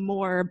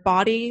more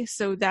body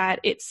so that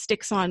it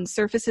sticks on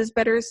surfaces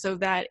better, so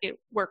that it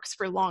works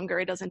for longer.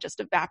 It doesn't just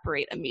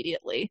evaporate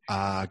immediately.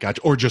 Gotcha.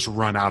 Or just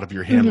run out of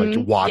your hand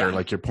like water,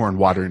 like you're pouring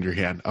water into your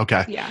hand.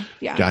 Okay. Yeah.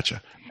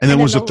 Gotcha. And then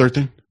what was the third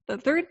thing? The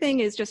third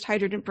thing is just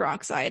hydrogen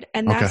peroxide,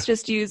 and that's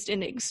just used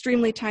in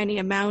extremely tiny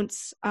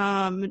amounts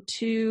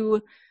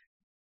to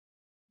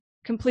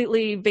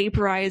completely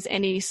vaporize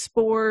any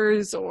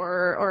spores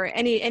or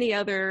any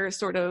other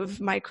sort of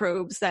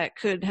microbes that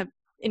could have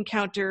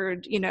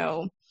encountered,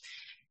 the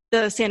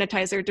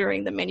sanitizer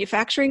during the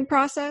manufacturing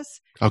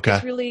process.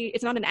 Okay.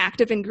 It's not an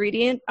active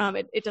ingredient.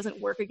 It doesn't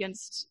work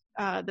against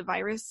the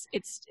virus.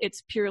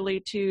 It's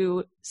purely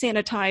to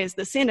sanitize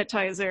the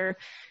sanitizer.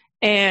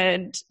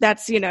 And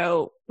that's,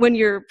 when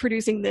you're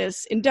producing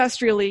this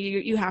industrially,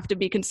 you have to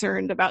be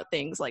concerned about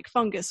things like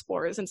fungus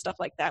spores and stuff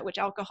like that, which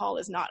alcohol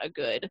is not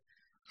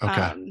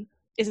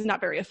is not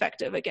very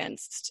effective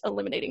against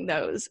eliminating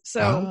those.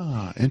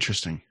 So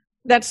interesting.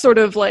 That's sort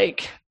of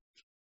like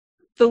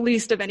the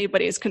least of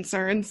anybody's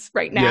concerns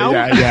right now.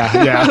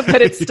 Yeah.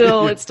 But it's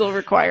still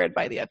required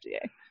by the FDA.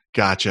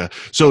 Gotcha.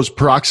 So it's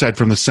peroxide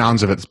from the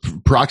sounds of it.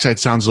 Peroxide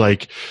sounds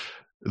like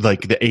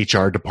the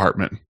HR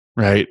department.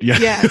 Right. Yeah.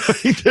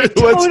 Yes.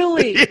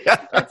 Totally.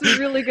 Yeah. That's a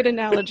really good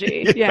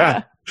analogy.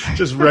 Yeah.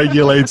 Just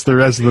regulates the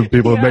rest of the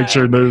people and make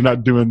sure they're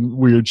not doing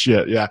weird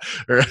shit. Yeah.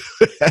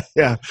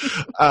 Yeah.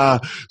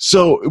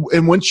 So,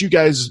 and once you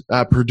guys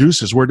produce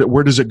this, where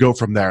does it go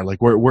from there?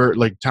 Like where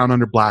like Town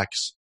Under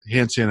Black's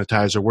hand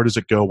sanitizer, where does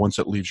it go once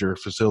it leaves your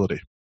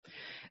facility?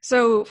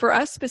 So for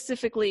us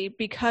specifically,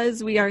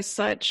 because we are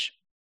such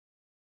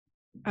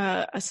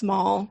a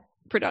small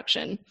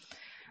production,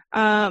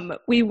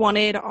 we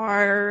wanted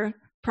our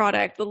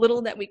product, the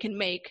little that we can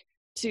make,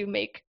 to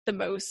make the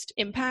most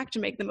impact, to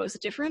make the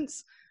most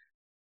difference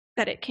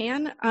that it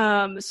can.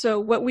 So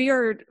what we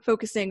are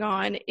focusing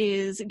on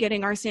is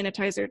getting our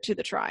sanitizer to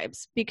the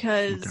tribes,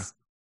 because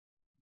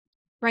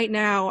right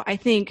now I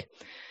think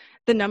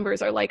the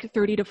numbers are like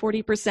 30 to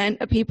 40%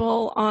 of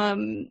people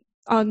on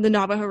the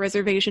Navajo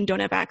reservation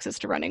don't have access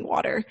to running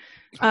water.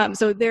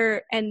 So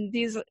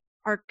these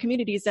are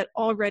communities that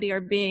already are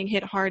being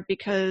hit hard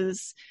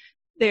because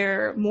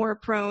they're more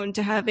prone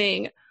to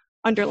having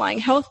underlying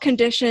health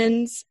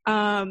conditions.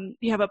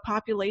 You have a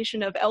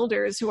population of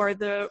elders who are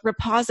the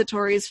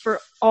repositories for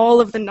all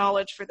of the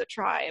knowledge for the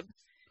tribe.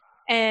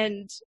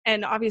 And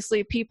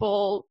obviously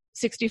people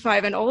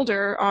 65 and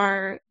older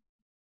are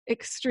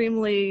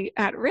extremely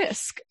at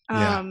risk.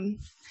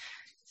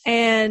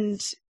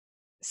 And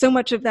so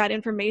much of that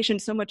information,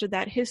 so much of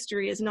that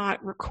history is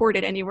not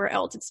recorded anywhere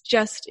else. It's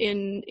just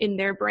in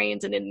their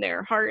brains and in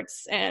their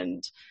hearts.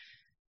 And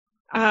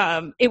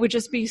it would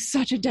just be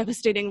such a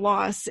devastating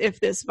loss if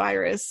this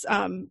virus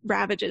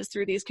ravages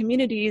through these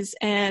communities.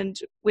 And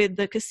with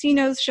the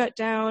casinos shut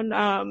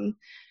down,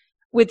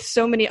 with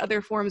so many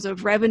other forms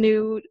of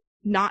revenue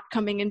not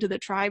coming into the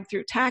tribe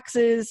through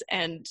taxes,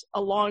 and a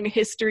long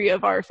history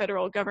of our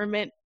federal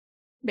government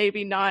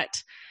maybe not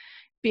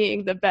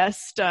being the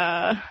best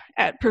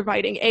at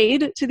providing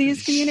aid to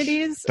these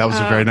communities. That was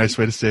a very nice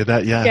way to say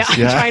that. Yes.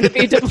 Yeah, trying to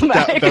be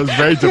diplomatic. that was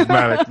very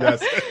diplomatic.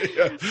 Yes.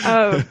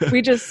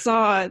 We just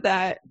saw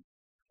that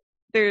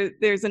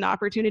there's an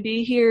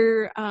opportunity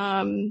here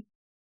to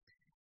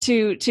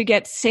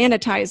get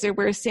sanitizer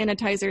where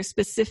sanitizer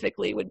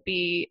specifically would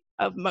be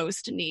of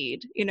most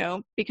need.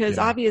 Because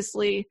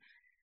obviously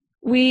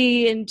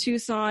we in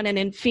Tucson and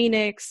in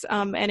Phoenix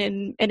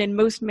and in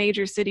most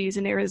major cities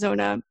in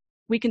Arizona,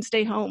 we can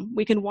stay home.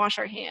 We can wash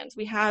our hands.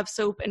 We have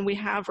soap and we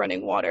have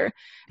running water.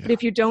 Yeah. But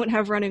if you don't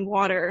have running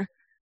water,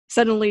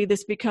 suddenly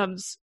this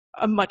becomes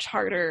a much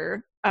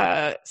harder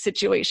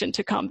situation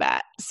to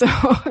combat. So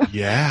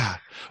yeah.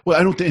 Well,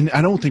 I don't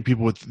think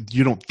people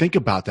you don't think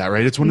about that,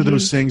 right? It's one of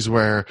those things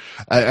where,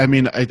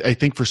 I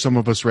think for some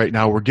of us right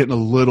now, we're getting a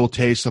little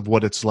taste of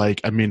what it's like.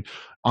 I mean,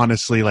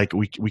 honestly, like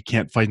we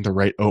can't find the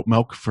right oat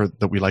milk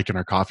that we like in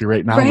our coffee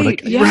right now. Right, we're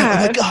like,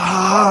 man.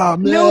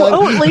 No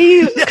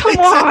Oatly, come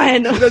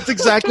on. That's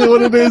exactly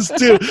what it is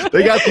too.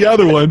 They got the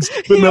other ones,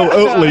 but no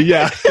Oatly.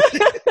 Yeah.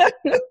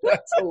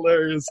 That's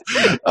hilarious.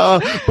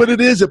 But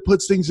it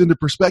puts things into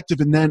perspective.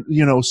 And then,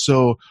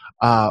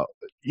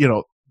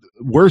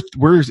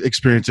 we're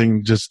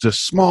experiencing just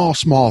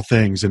small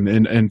things.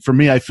 And for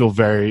me, I feel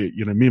very,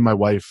 me and my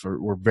wife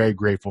we're very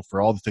grateful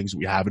for all the things that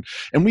we have.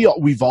 And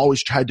we've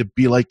always tried to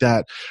be like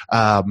that.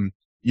 I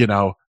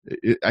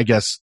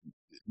guess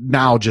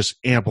now just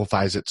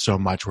amplifies it so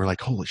much. We're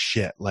like, holy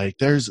shit. Like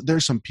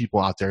there's some people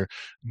out there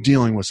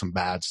dealing with some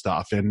bad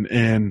stuff.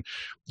 And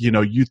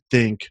you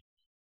think,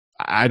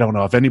 I don't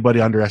know if anybody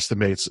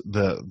underestimates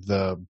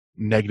the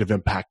negative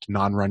impact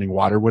non-running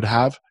water would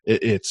have.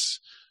 It's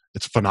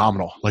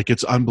phenomenal. Like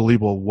it's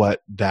unbelievable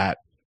what that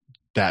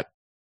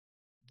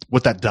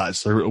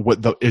does, or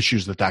what the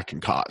issues that can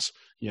cause.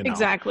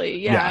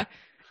 Exactly. Yeah.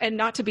 And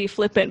not to be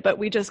flippant, but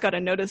we just got a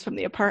notice from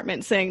the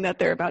apartment saying that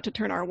they're about to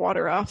turn our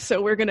water off.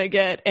 So we're going to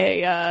get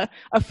a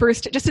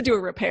first, just to do a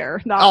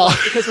repair, not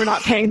because we're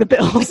not paying the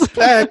bills.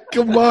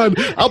 Come on.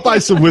 I'll buy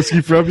some whiskey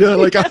from you.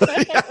 Like,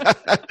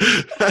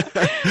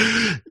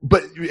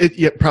 but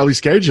it probably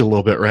scared you a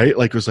little bit, right?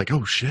 Like it was like,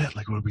 oh shit,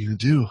 like what are we going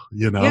to do?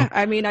 Yeah.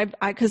 I mean,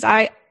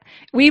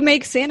 we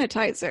make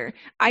sanitizer.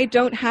 I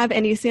don't have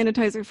any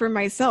sanitizer for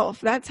myself.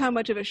 That's how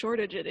much of a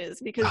shortage it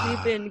is, because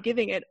we've been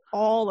giving it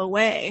all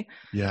away.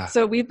 Yeah.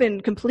 So we've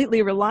been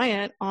completely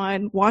reliant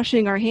on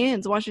washing our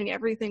hands, washing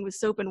everything with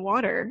soap and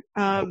water.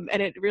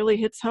 And it really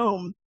hits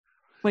home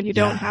when you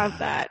don't have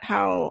that,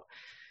 how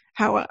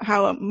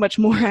much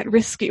more at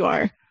risk you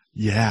are.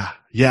 Yeah.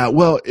 Yeah.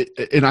 Well,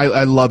 and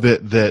I love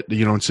it that,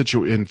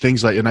 in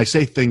things like, and I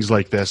say things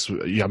like this,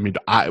 I mean,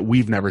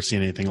 we've never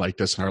seen anything like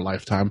this in our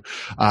lifetime.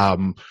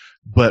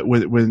 But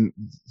when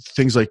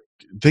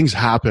things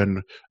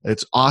happen,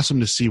 it's awesome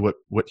to see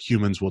what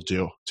humans will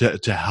do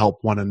to help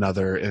one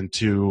another and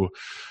to,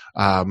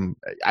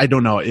 I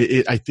don't know.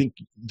 I think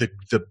the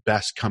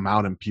best come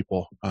out in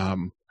people,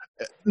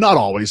 not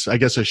always. I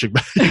guess I should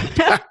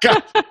back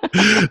up.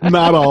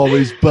 Not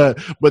always, but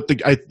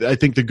I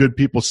think the good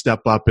people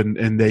step up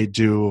and they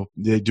do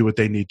what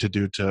they need to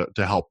do to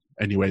help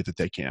any way that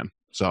they can.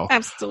 So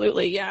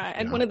absolutely, yeah.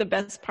 And one of the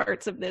best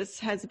parts of this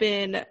has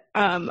been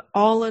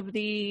all of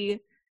the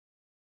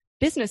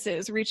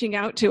businesses reaching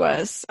out to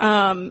us,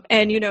 and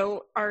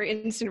our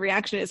instant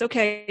reaction is,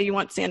 okay, you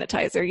want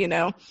sanitizer,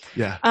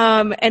 yeah.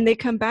 And they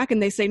come back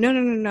and they say,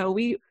 no,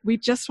 we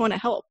just want to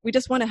help. We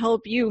just want to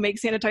help you make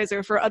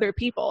sanitizer for other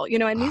people,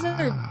 and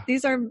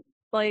these are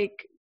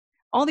like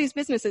all these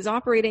businesses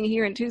operating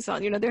here in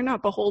Tucson. They're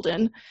not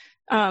beholden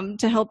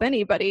to help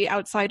anybody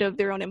outside of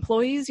their own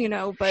employees,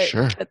 but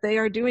sure. But they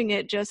are doing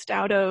it just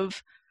out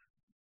of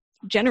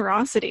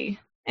generosity.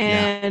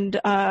 And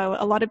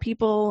a lot of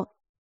people,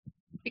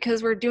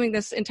 because we're doing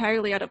this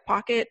entirely out of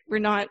pocket, we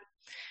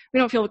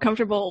don't feel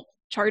comfortable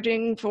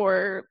charging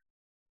for,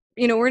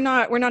 we're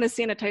not a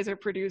sanitizer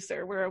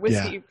producer, we're a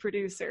whiskey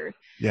producer.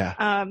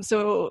 Yeah.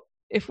 So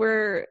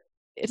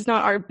it's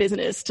not our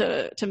business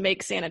to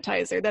make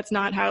sanitizer. That's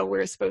not how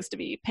we're supposed to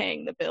be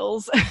paying the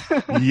bills.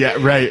 Yeah.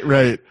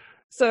 Right.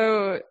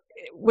 So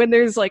when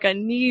there's like a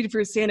need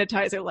for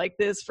sanitizer like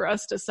this, for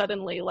us to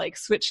suddenly like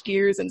switch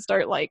gears and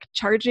start like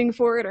charging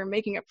for it or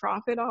making a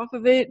profit off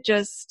of it,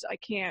 just, I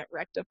can't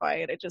rectify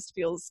it. It just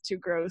feels too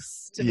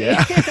gross to me.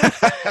 Yeah.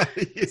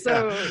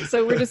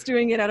 So we're just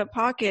doing it out of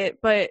pocket,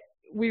 but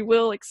we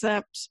will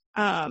accept,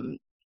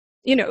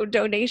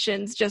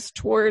 donations just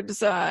towards,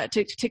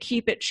 to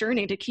keep it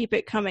churning, to keep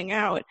it coming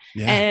out.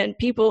 Yeah. And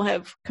people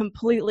have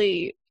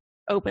completely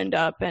opened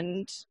up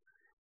and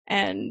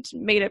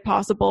made it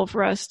possible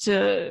for us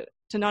to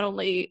not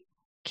only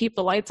keep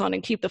the lights on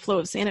and keep the flow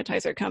of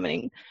sanitizer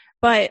coming,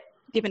 but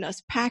giving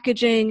us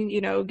packaging,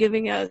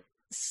 giving us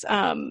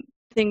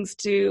things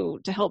to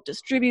help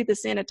distribute the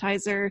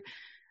sanitizer.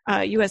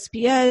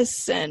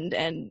 USPS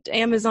and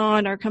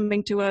Amazon are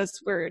coming to us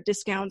for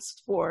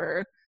discounts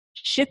for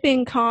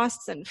shipping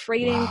costs and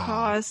freighting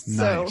costs.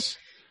 Nice. So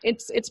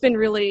it's been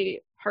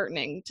really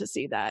heartening to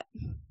see that.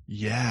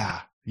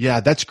 Yeah,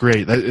 that's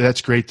great.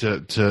 That's great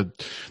to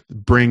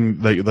bring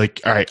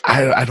like, all right,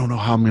 I don't know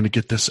how I'm going to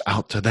get this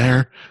out to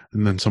there.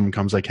 And then someone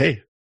comes like,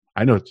 hey,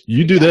 I know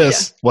you do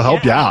this. We'll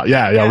help you out.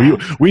 Yeah.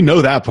 We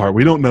know that part.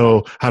 We don't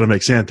know how to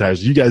make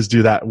sanitizer. You guys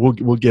do that.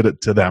 We'll get it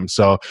to them.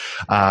 So,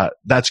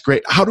 that's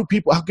great. How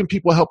can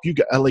people help you?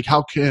 Like,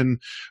 how can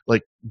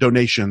like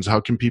donations, how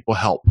can people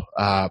help?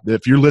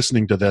 If you're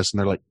listening to this and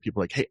they're like,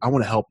 people are like, hey, I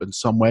want to help in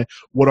some way.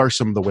 What are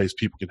some of the ways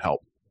people can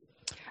help?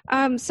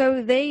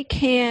 So they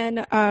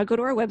can go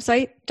to our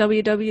website,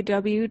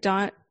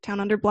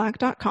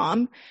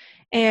 www.townunderblack.com,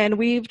 and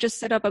we've just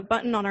set up a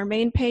button on our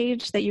main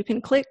page that you can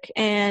click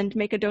and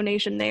make a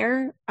donation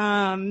there.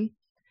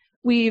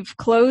 We've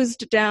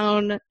closed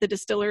down the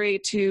distillery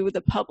to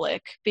the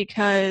public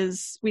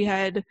because we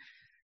had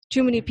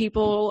too many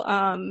people,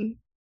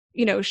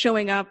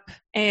 showing up,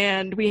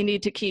 and we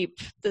need to keep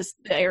the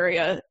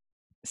area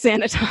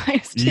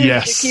sanitized to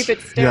keep it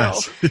sterile.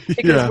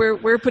 Because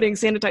we're putting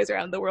sanitizer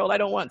out in the world. I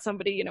don't want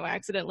somebody,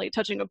 accidentally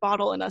touching a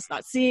bottle and us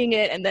not seeing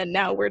it, and then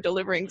now we're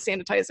delivering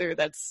sanitizer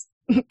that's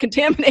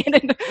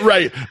contaminated.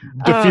 Right.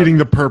 Defeating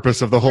the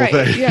purpose of the whole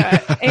thing.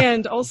 Yeah.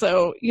 And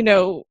also,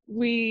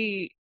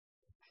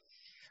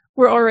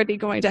 we're already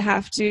going to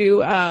have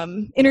to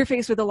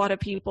interface with a lot of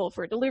people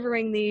for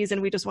delivering these,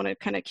 and we just want to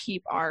kind of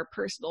keep our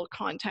personal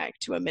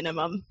contact to a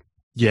minimum.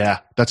 Yeah,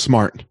 that's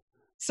smart.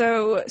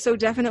 So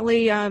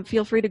definitely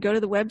feel free to go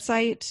to the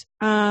website.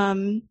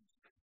 And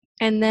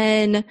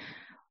then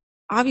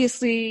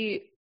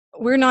obviously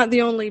we're not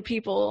the only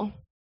people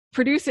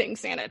producing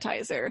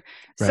sanitizer.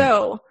 Right.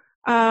 So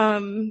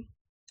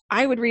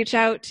I would reach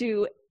out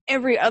to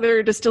every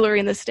other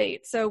distillery in the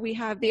state. So we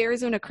have the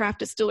Arizona Craft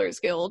Distillers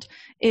Guild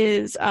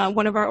is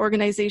one of our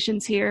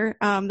organizations here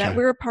that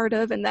we're a part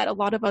of, and that a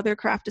lot of other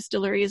craft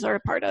distilleries are a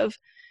part of.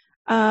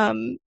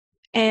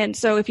 And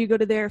so if you go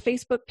to their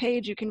Facebook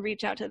page, you can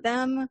reach out to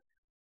them,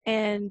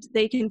 and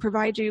they can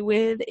provide you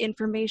with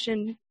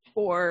information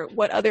for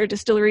what other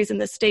distilleries in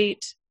the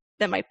state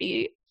that might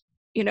be,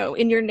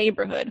 in your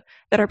neighborhood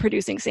that are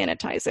producing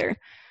sanitizer.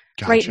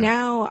 Gotcha. Right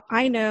now,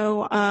 I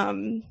know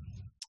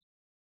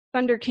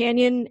Thunder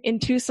Canyon in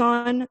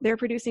Tucson, they're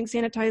producing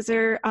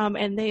sanitizer,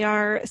 and they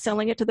are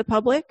selling it to the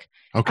public.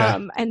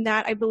 Okay. And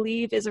that, I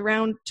believe, is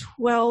around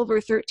 $12 or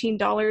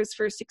 $13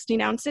 for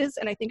 16 ounces,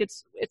 and I think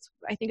it's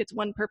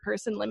one per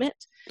person limit.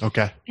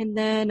 Okay. And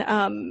then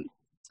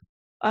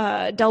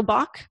Del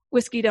Bach,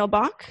 Whiskey Del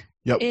Bach,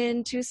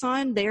 in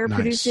Tucson, they're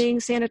producing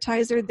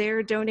sanitizer.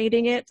 They're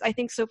donating it. I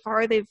think so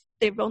far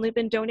they've only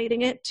been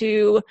donating it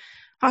to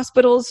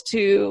hospitals,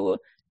 to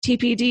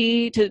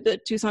TPD, to the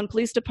Tucson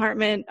Police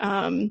Department,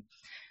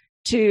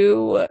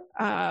 to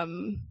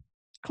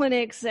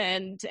clinics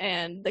and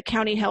the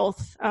county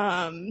health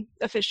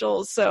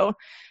officials. So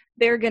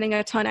they're getting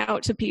a ton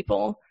out to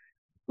people.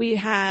 We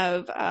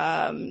have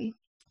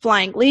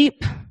Flying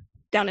Leap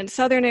down in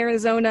southern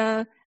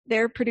Arizona.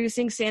 They're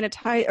producing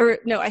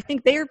I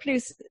think they are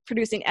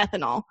producing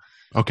ethanol.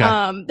 Okay.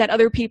 That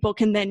other people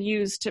can then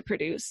use to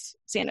produce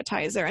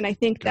sanitizer. And I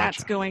think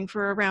that's going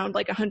for around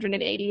like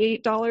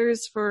 $188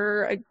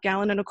 for a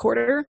gallon and a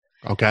quarter.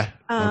 Okay.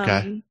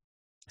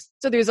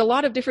 So there's a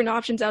lot of different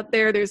options out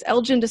there. There's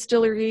Elgin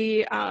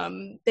Distillery.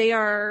 They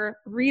are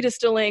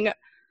redistilling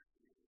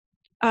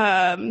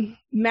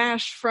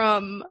mash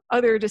from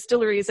other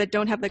distilleries that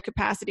don't have the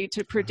capacity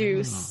to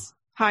produce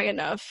high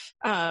enough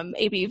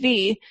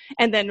ABV,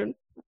 and then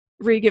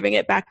re-giving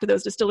it back to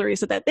those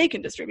distilleries so that they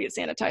can distribute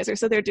sanitizer.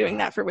 So they're doing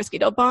that for Whiskey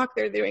Del Bach.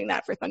 They're doing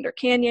that for Thunder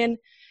Canyon.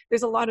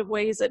 There's a lot of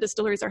ways that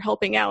distilleries are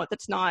helping out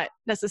that's not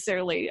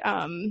necessarily,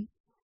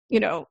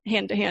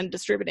 hand-to-hand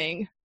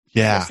distributing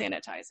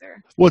sanitizer.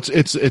 Well,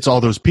 it's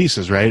all those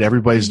pieces, right?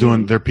 Everybody's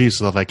doing their piece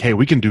of like, hey,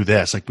 we can do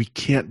this. Like, we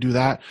can't do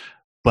that,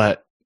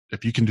 but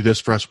if you can do this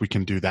for us, we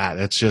can do that.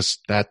 It's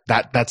just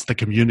that's the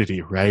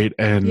community, right?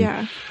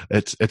 And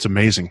it's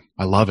amazing.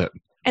 I love it.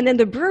 And then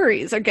the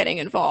breweries are getting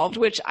involved,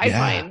 which I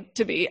find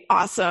to be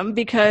awesome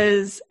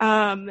because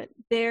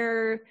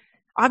they're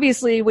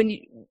obviously, when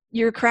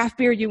you're craft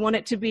beer, you want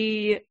it to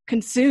be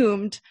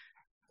consumed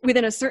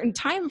within a certain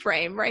time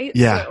frame, right?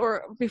 Yeah. So,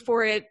 or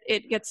before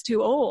it gets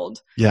too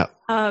old. Yeah.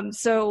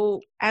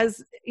 So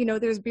as you know,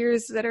 there's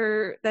beers that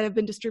have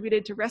been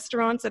distributed to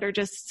restaurants that are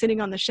just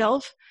sitting on the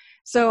shelf.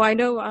 So I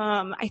know,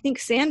 I think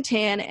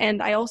Santan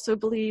and I also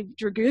believe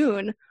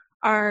Dragoon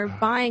are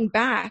buying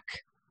back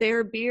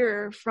their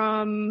beer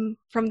from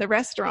the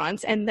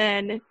restaurants and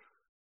then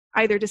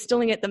either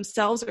distilling it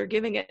themselves or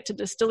giving it to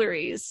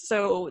distilleries.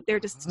 So they're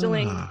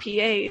distilling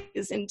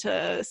PAs into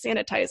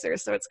sanitizer.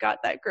 So it's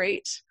got that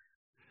great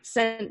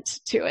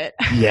scent to it.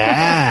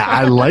 Yeah,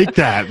 I like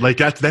that. Like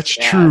that's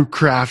true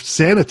craft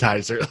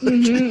sanitizer.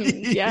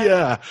 Mm-hmm.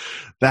 Yeah,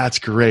 that's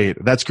great.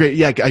 That's great.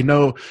 Yeah, I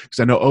know because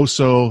I know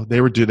Oso.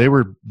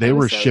 They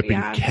were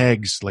shipping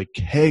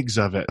kegs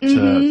of it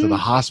to the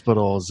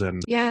hospitals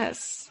and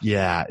yes.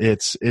 Yeah,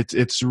 it's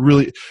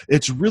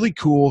really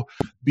cool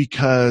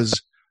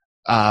because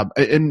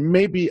and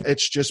maybe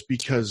it's just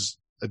because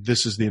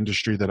this is the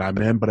industry that I'm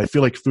in, but I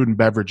feel like food and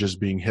beverage is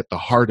being hit the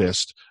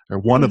hardest or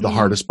one of the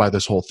hardest by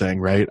this whole thing,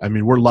 right? I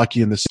mean, we're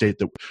lucky in the state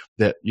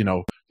that, you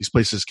know, these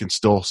places can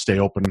still stay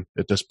open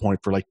at this point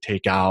for like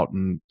takeout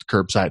and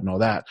curbside and all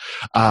that.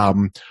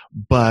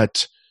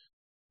 But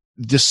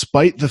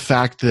despite the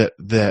fact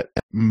that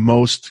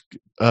most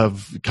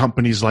of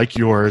companies like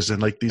yours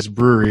and like these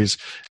breweries,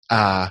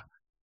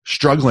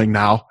 struggling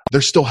now,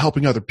 they're still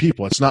helping other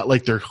people. It's not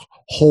like they're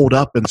holed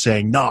up and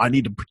saying, no, I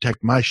need to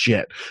protect my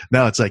shit.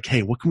 No, it's like,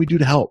 hey, what can we do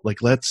to help? Like,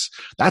 that's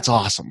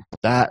awesome.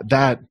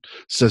 That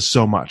says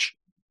so much.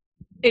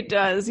 It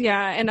does.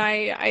 Yeah. And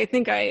I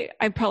think I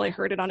probably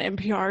heard it on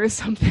NPR or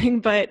something,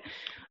 but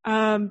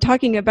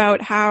talking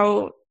about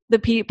how the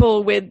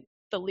people with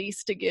the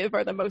least to give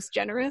are the most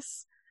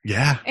generous.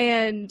 Yeah.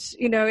 And,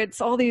 you know, it's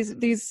all these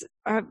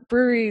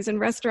breweries and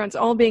restaurants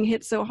all being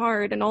hit so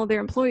hard and all their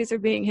employees are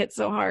being hit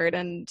so hard.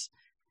 And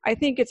I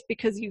think it's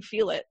because you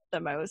feel it the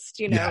most,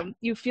 you know,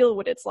 you feel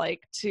what it's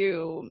like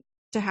to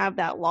have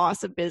that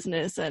loss of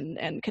business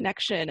and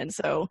connection. And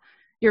so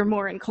you're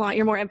more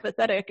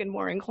empathetic and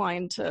more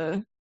inclined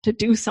to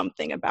do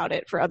something about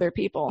it for other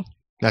people.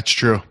 That's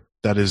true.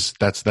 That's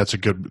a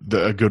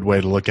good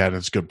way to look at it.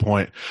 It's a good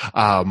point.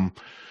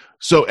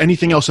 So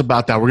anything else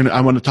about that?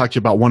 I want to talk to you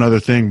about one other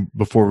thing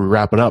before we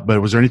wrap it up,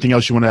 but was there anything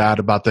else you want to add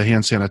about the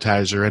hand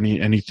sanitizer?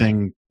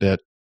 Anything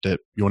that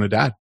you wanted to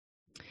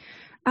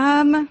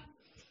add?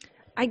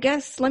 I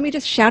guess let me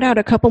just shout out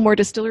a couple more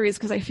distilleries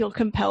because I feel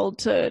compelled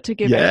to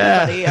give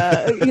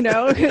everybody, you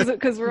know,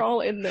 because we're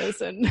all in this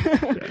and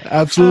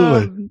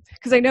absolutely.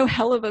 Because I know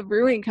Hell of a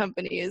Brewing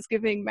Company is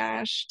giving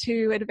mash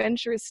to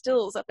Adventurous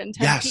Stills up in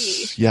Tempe.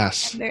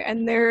 Yes.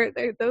 And they're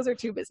those are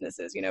two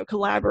businesses, you know,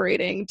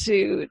 collaborating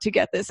to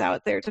get this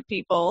out there to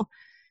people.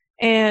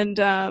 And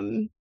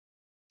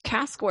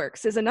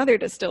Caskworks is another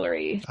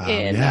distillery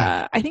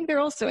I think they're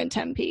also in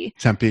Tempe.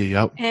 Tempe,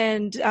 yep.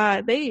 And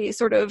they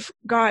sort of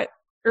got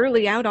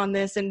early out on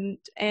this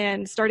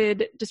and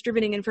started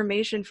distributing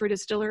information for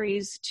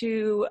distilleries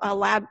to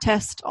lab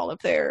test all of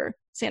their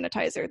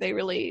sanitizer. They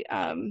really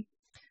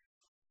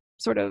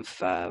sort of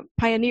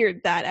pioneered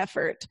that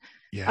effort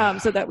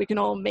so that we can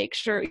all make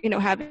sure, you know,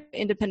 have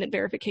independent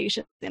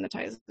verification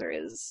sanitizer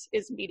is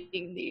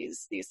meeting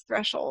these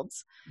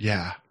thresholds.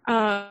 Yeah.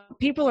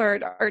 People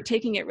are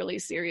taking it really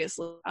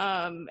seriously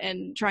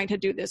and trying to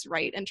do this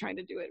right and trying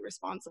to do it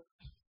responsibly.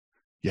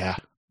 Yeah.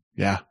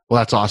 Yeah. Well,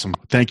 that's awesome.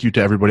 Thank you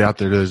to everybody out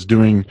there that is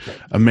doing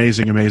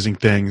amazing, amazing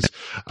things.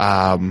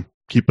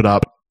 Keep it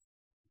up.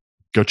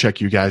 Go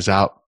check you guys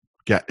out.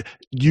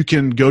 You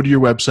can go to your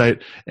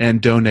website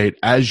and donate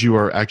as you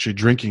are actually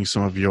drinking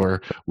some of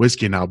your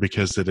whiskey now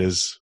because it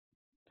is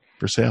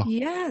for sale.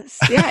 Yes.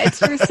 Yeah, it's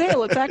for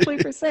sale. It's actually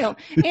for sale.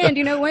 And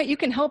you know what? You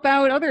can help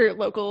out other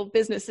local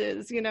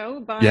businesses, you know,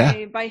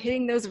 by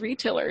hitting those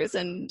retailers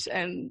and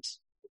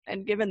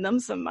giving them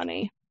some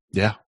money.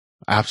 Yeah.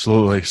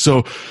 Absolutely.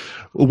 So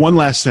one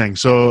last thing.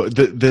 So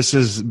this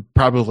is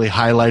probably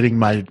highlighting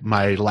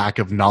my lack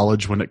of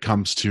knowledge when it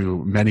comes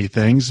to many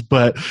things,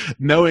 but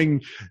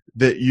knowing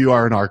that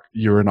you're an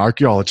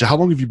archaeologist, how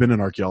long have you been an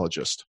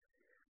archaeologist?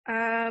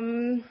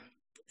 My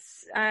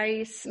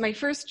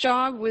first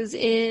job was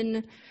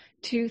in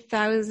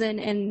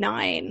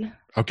 2009.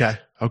 Okay.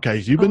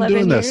 You've been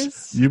doing this.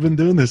 Years. You've been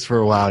doing this for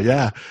a while.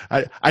 Yeah.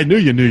 I knew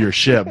you knew your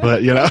shit,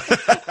 but you know,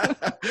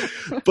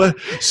 but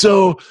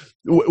so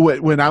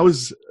when I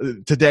was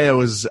today, I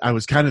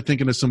was kind of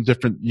thinking of some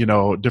different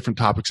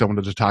topics I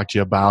wanted to talk to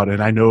you about.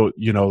 And I know,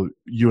 you know,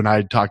 you and I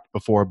had talked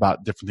before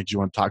about different things you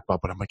want to talk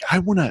about, but I'm like, I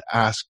want to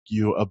ask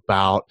you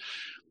about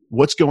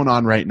what's going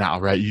on right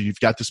now, right? You've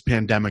got this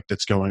pandemic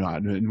that's going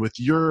on, and with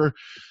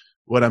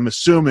what I'm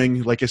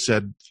assuming, like I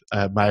said,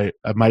 I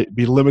might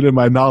be limited in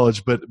my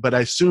knowledge, but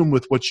I assume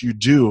with what you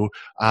do,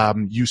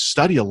 you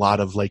study a lot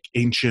of like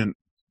ancient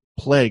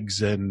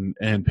plagues and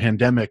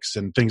pandemics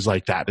and things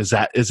like that. Is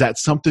that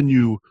something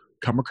you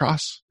come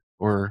across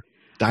or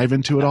dive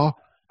into at all?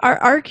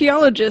 Our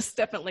archaeologists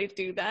definitely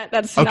do that.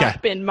 That's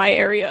not been my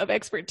area of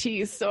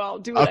expertise, so I'll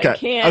do what I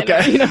can.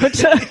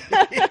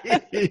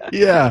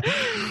 Yeah.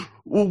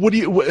 Well,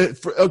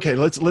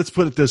 let's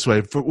put it this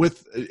way.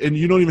 And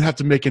you don't even have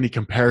to make any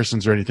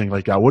comparisons or anything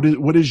like that.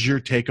 What is your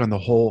take on the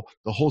whole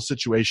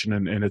situation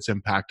and its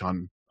impact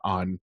on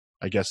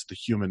I guess the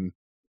human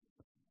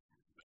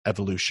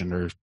evolution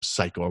or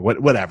cycle or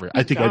whatever?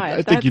 I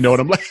think you know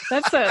what I'm like.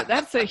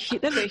 That's a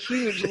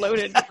huge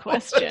loaded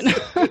question.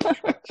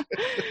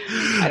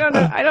 I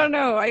don't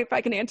know if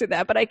I can answer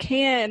that, but I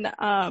can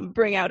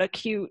bring out a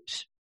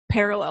cute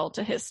parallel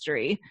to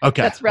history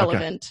that's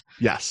relevant.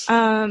 Yes.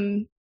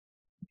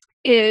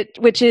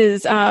 Which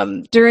is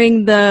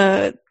during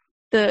the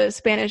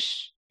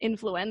Spanish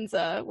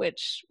influenza,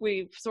 which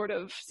we've sort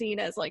of seen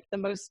as like the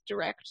most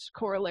direct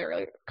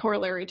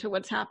corollary to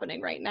what's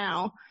happening right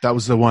now. That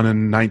was the one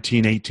in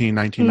 1918,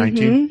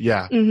 1919? Mm-hmm.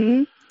 Yeah.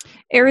 Mm-hmm.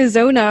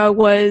 Arizona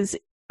was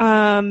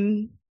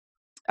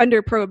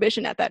under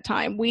prohibition at that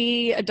time.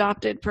 We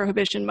adopted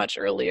prohibition much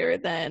earlier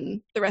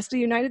than the rest of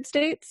the United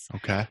States.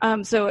 Okay.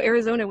 So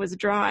Arizona was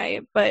dry,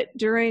 but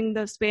during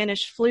the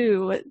Spanish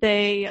flu,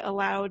 they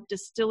allowed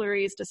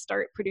distilleries to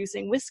start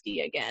producing whiskey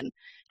again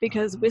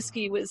because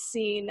whiskey was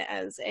seen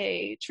as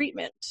a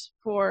treatment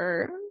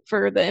for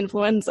the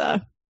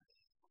influenza.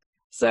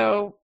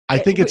 So I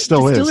think it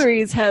still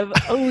distilleries have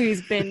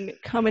always been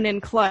coming in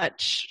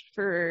clutch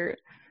for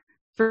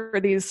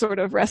these sort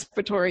of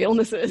respiratory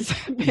illnesses,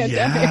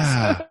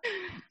 pandemics.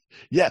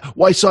 Yeah.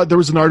 Well, I saw there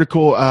was an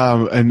article,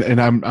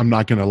 and I'm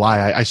not going to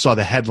lie. I saw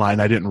the headline.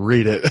 I didn't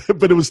read it,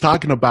 but it was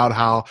talking about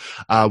how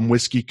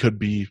whiskey could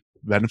be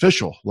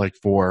beneficial, like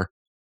for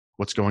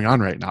what's going on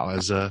right now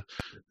as a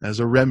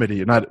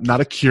remedy, not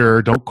a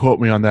cure. Don't quote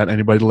me on that.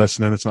 Anybody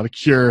listening, it's not a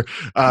cure,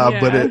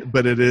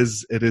 but it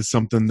is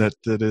something that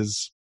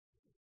is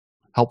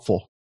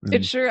helpful.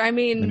 It sure. I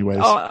mean,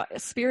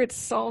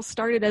 spirits all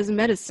started as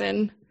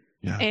medicine.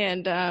 Yeah.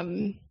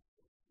 And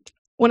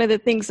one of the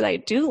things that I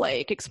do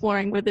like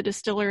exploring with the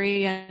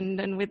distillery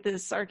and with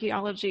this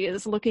archaeology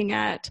is looking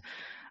at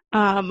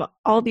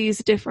all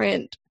these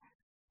different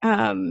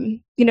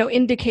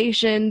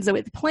indications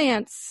with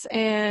plants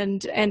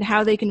and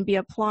how they can be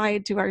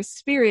applied to our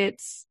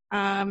spirits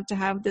to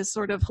have this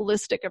sort of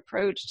holistic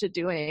approach to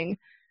doing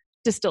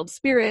distilled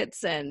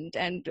spirits and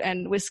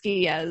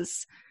whiskey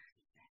as,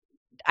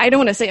 I don't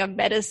want to say a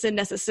medicine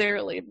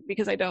necessarily,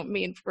 because I don't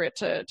mean for it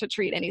to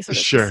treat any sort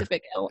of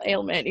specific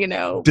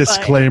ailment,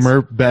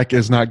 Disclaimer, Beck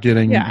is not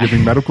giving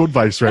medical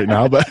advice right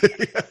now, but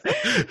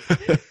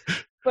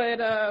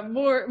but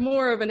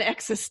more of an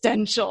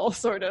existential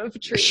sort of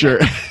treatment. Sure.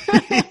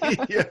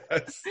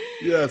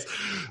 Yes.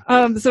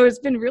 So it's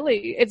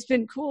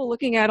been cool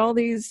looking at all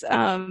these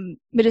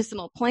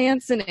medicinal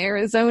plants in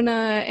Arizona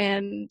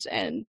and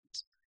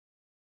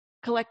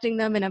collecting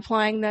them and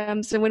applying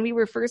them. So when we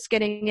were first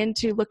getting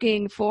into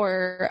looking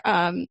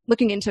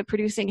into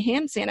producing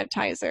hand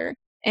sanitizer,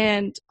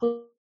 and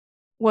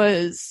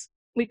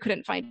we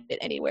couldn't find it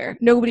anywhere.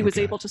 Nobody was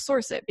able to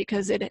source it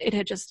because it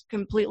had just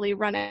completely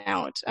run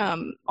out,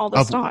 all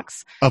the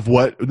stocks. Of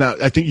what? Now,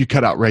 I think you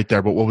cut out right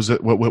there, but what was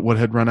it? What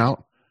had run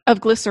out? Of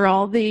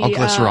glycerol, the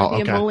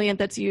emollient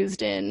that's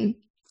used in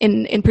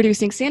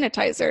producing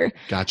sanitizer.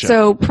 Gotcha.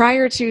 So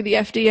prior to the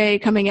FDA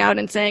coming out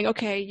and saying,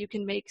 okay, you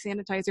can make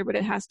sanitizer, but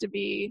it has to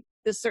be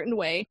this certain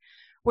way,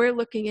 we're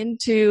looking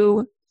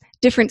into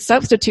different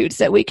substitutes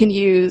that we can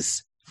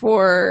use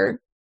for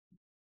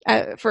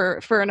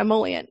an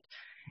emollient.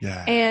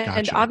 Yeah.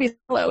 And obviously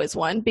aloe is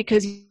one,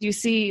 because you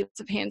see lots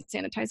of hand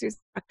sanitizers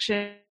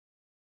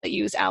that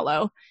use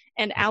aloe,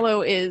 and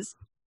aloe is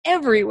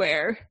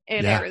everywhere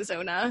in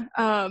Arizona.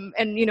 And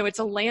it's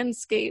a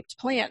landscaped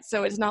plant,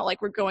 so it's not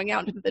like we're going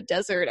out into the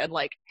desert and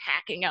like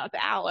hacking out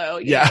the aloe.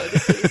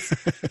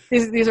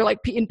 These are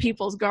like in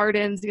people's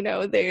gardens,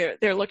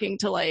 they're looking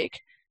to like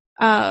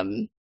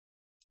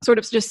sort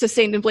of just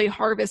sustainably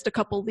harvest a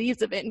couple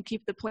leaves of it and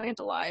keep the plant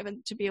alive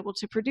and to be able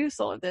to produce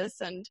all of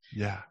this. And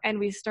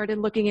we started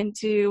looking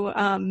into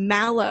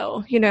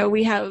mallow.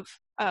 We have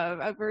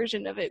a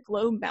version of it,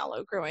 globe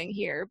mallow, growing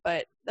here,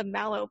 but the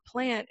mallow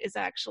plant is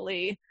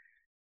actually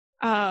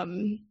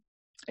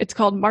it's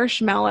called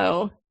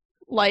marshmallow,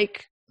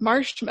 like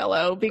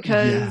marshmallow,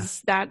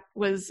 because that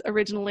was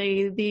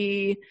originally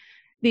the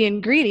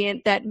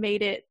ingredient that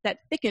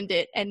thickened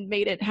it and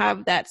made it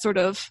have that sort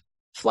of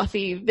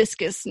fluffy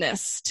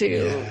viscousness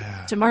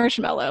to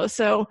marshmallow.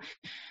 So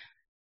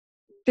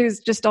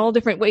there's just all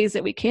different ways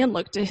that we can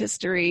look to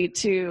history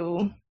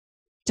to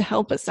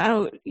help us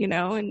out,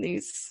 in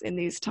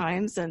these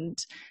times. And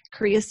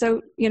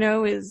creosote,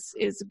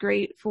 is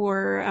great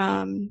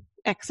for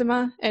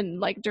eczema and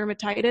like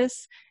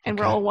dermatitis. And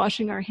we're all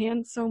washing our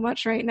hands so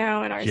much right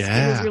now, and our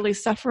skin is really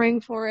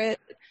suffering for it.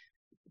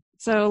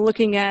 So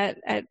looking at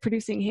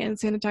producing hand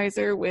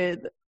sanitizer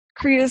with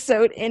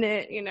creosote in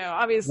it,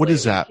 obviously. What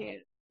is that?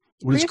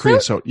 What is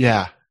creosote?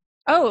 Yeah.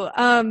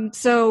 Oh,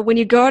 so when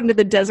you go out into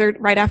the desert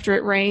right after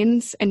it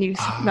rains and you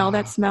smell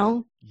that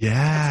smell,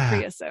 that's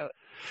creosote.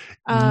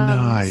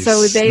 Nice.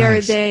 So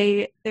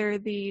they're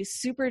the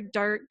super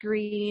dark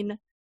green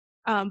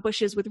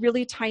bushes with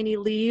really tiny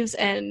leaves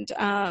and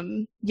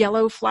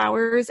yellow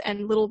flowers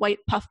and little white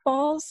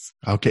puffballs.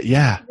 Okay,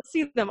 yeah. You'll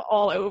see them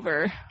all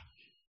over,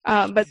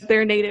 but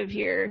they're native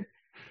here,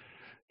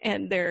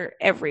 and they're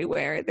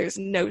everywhere. There's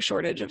no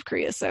shortage of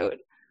creosote.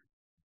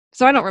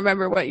 So I don't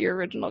remember what your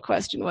original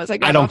question was. I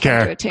don't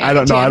care. I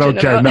don't know. I don't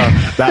care. No,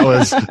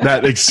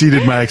 that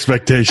exceeded my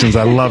expectations.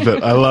 I loved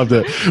it. Well,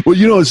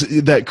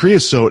 that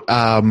creosote,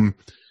 and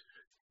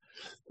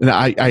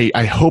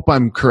I hope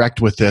I'm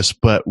correct with this,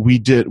 but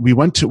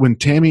when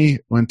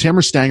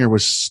Tamara Stanger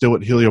was still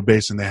at Helio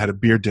Basin, they had a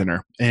beer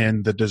dinner,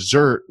 and the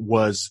dessert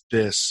was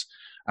this,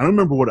 I don't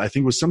remember what, I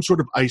think it was some sort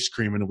of ice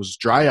cream, and it was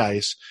dry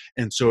ice.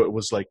 And so it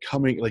was like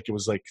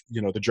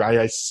the dry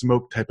ice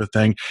smoke type of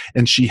thing.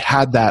 And she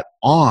had that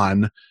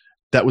on.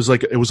 That was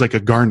it was like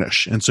a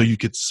garnish. And so you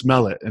could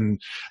smell it.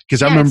 And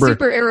because I remember it's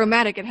super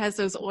aromatic. It has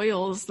those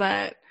oils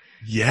that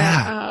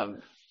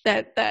aerosolize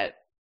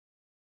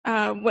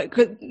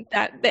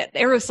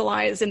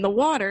in the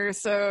water.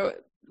 So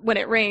when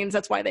it rains,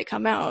 that's why they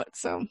come out.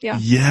 So yeah.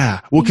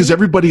 Yeah. Well, because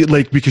everybody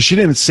because she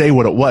didn't say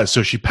what it was,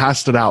 so she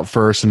passed it out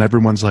first, and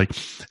everyone's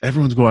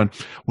going,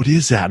 "What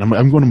is that?" And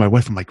I'm going to my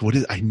wife. I'm like, "What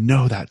is? I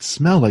know that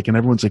smell." And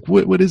everyone's like,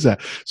 "What is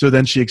that?" So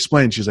then she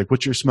explained. She's like,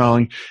 "What you're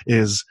smelling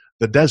is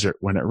the desert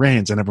when it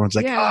rains," and everyone's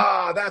like,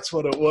 that's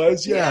what it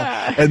was.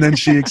 Yeah. And then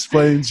she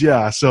explains,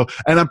 so,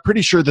 and I'm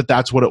pretty sure that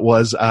that's what it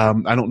was. I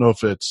don't know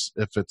if it's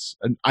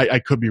I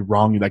could be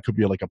wrong. That could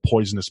be like a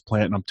poisonous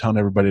plant, and I'm telling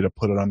everybody to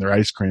put it on their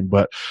ice cream,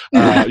 but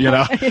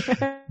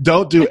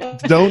don't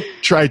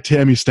try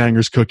Tammy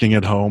Stanger's cooking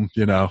at home.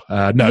 No,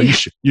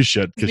 you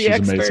should because she's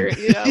expert.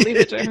 Amazing. Yeah, leave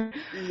it to her.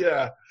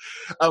 Yeah.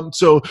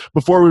 So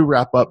before we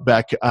wrap up,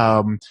 Beck,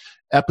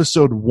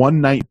 episode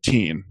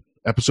 119.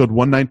 Episode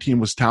 119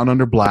 was Town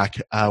Under Black.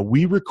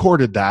 We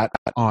recorded that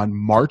on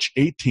March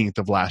 18th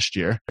of last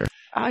year.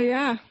 Oh,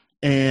 yeah.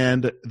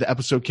 And the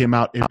episode came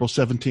out April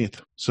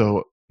 17th.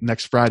 So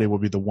next Friday will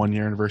be the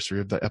 1-year anniversary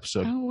of the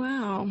episode. Oh,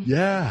 wow.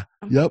 Yeah.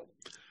 Yep.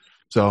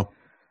 So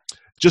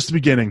just the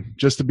beginning.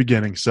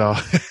 So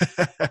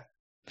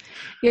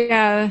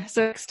yeah.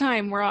 So next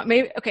time we're on,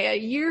 a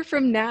year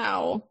from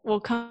now,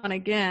 we'll come on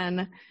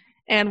again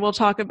and we'll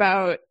talk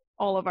about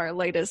all of our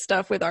latest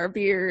stuff with our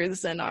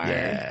beers and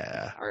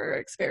our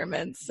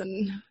experiments.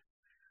 And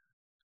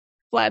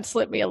Vlad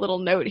slipped me a little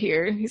note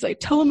here. He's like,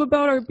 "Tell him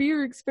about our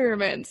beer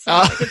experiments."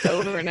 It's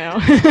over now.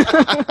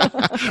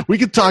 We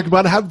could talk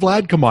about it. Have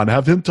Vlad come on.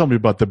 Have him tell me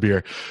about the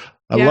beer.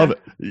 I love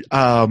it.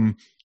 I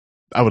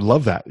would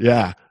love that.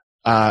 Yeah.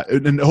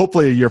 And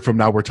hopefully a year from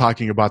now, we're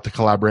talking about the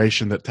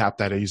collaboration that Tap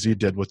That AZ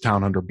did with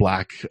Town Under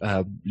Black,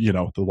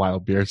 the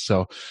wild beer.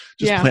 So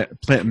just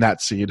planting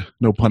that seed,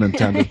 no pun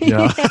intended.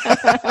 So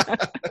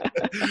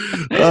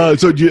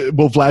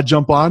will Vlad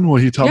jump on? Will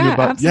he tell me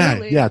about?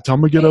 Absolutely. Yeah. Tell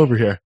him to get over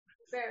here.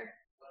 Bear,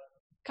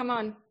 come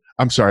on.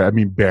 I'm sorry. I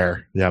mean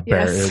Bear. Yeah,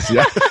 Bear is.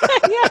 Yeah.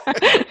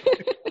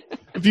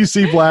 If you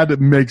see Vlad,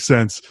 it makes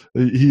sense.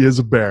 He is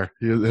a bear.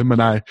 Him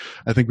and I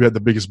think we had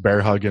the biggest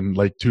bear hug in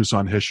Lake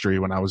Tucson history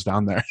when I was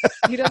down there.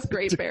 He does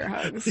great bear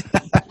hugs.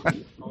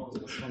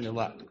 On your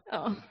lap.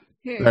 Oh,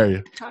 here. There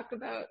you talk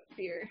about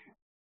beer.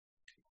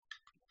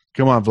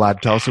 Come on, Vlad.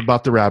 Tell us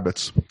about the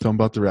rabbits. Tell them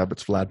about the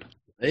rabbits, Vlad.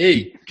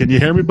 Hey. Can you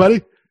hear me,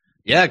 buddy?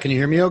 Yeah, can you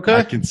hear me okay?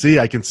 I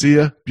can see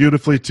you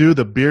beautifully too.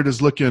 The beard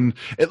is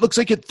it looks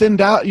like it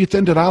thinned out. You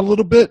thinned it out a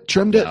little bit,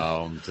 trimmed it?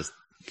 No, I'm just...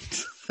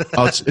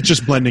 it's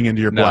just blending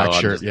into your black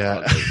shirt.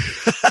 I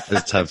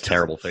just have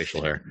terrible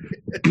facial hair.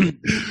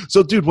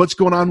 So, dude, what's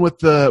going on with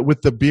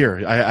the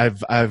beer?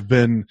 I've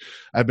been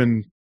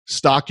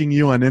stalking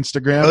you on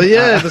Instagram. Oh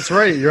yeah, that's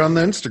right. You're on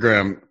the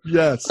Instagram.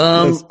 Yes.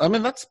 Yes. I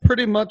mean, that's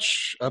pretty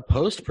much I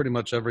post pretty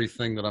much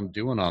everything that I'm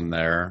doing on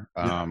there.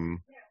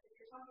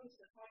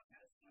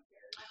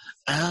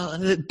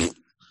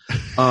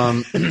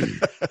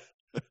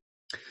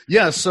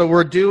 Yeah, so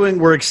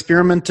we're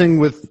experimenting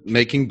with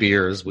making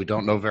beers. We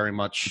don't know very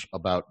much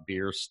about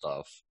beer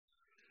stuff.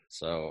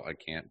 So I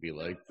can't be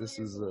like, this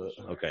is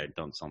okay,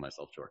 don't sell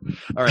myself short.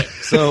 All right.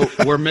 So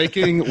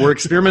we're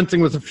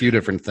experimenting with a few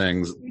different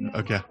things.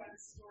 Okay.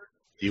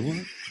 Do you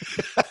want?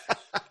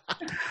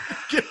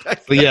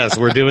 But yes,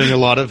 we're doing a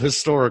lot of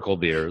historical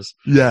beers.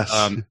 Yes.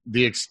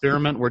 The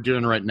experiment we're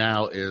doing right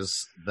now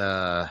is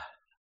we're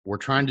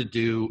trying to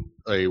do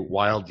a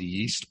wild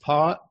yeast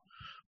pot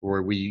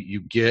where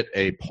you get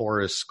a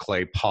porous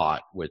clay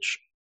pot, which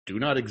do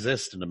not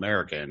exist in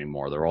America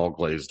anymore. They're all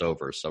glazed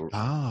over. So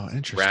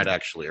interesting. Brad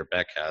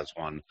Beck has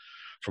one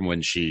from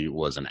when she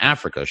was in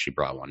Africa. She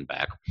brought one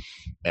back.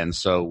 And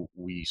so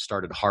we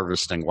started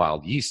harvesting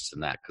wild yeasts in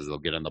that because they'll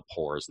get in the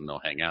pores and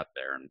they'll hang out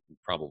there. And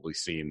you've probably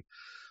seen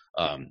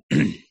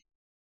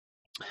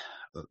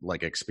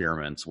like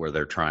experiments where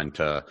they're trying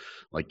to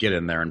like get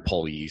in there and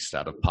pull yeast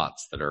out of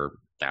pots that are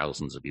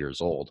thousands of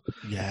years old.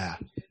 Yeah.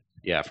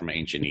 Yeah, from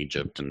ancient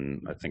Egypt,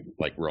 and I think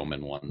like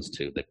Roman ones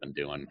too. They've been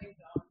doing.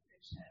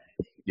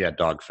 Yeah,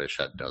 Dogfish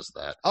Head does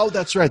that. Oh,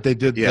 that's right. They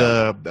did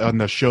on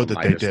the show that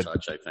they did.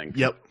 Touch, I think.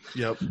 Yep.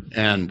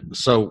 And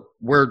so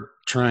we're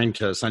trying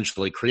to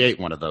essentially create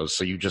one of those.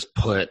 So you just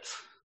put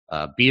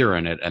beer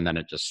in it, and then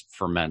it just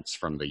ferments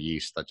from the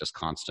yeast that just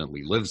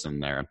constantly lives in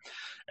there.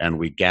 And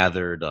we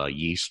gathered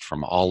yeast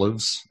from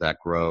olives that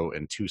grow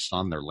in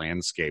Tucson. They're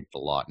landscaped a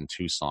lot in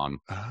Tucson,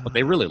 but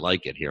they really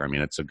like it here. I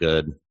mean, it's a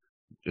good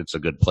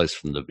place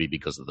for them to be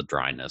because of the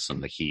dryness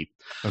and the heat.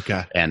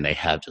 Okay. And they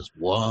have just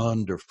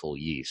wonderful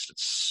yeast.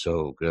 It's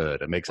so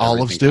good. It makes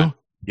olives do?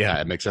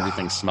 Yeah, it makes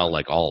everything smell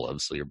like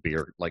olives. So your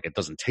beer, like, it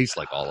doesn't taste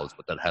like olives,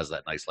 but that has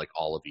that nice, like,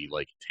 olivey,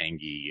 like,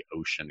 tangy,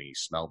 oceany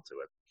smell to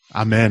it.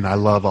 I'm in. I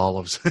love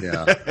olives.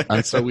 Yeah.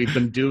 And so we've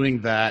been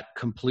doing that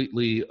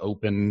completely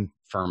open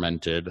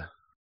fermented,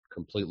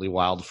 completely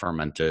wild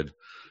fermented,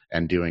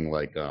 and doing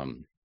like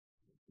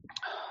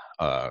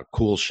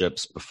cool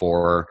ships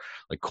before,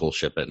 like cool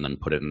ship it and then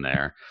put it in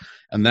there.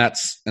 And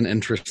that's an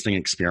interesting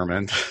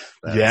experiment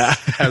that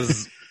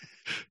has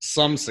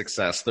some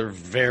success. They're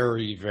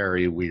very,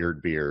 very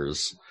weird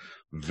beers,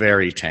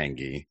 very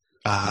tangy.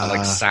 Not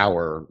like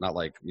sour, not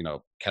like,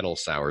 kettle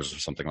sours or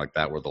something like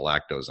that where the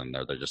lactose in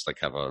there. They just like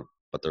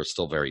but they're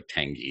still very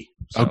tangy.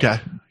 So okay.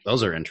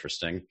 Those are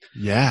interesting.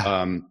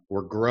 Yeah.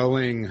 We're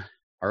growing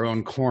our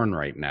own corn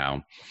right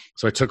now.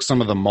 So I took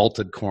some of the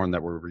malted corn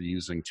that we were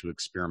using to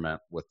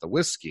experiment with the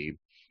whiskey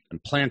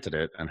and planted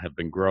it and have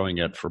been growing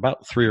it for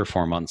about 3 or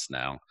 4 months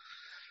now,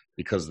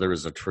 because there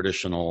is a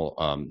traditional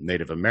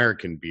Native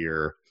American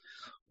beer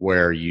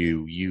where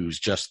you use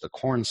just the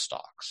corn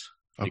stalks.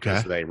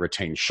 Because they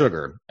retain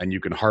sugar, and you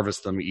can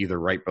harvest them either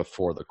right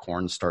before the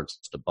corn starts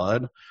to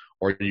bud,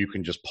 or you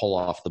can just pull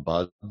off the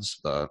buds,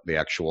 the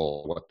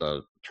actual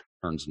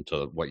turns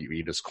into what you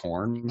eat as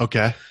corn.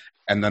 Okay.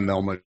 And then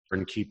they'll mature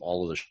and keep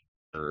all of the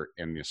sugar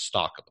in the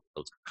stalk of it.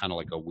 So it's kind of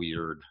like a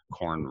weird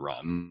corn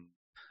rum.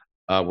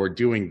 We're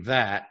doing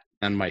that,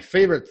 and my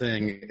favorite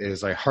thing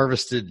is I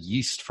harvested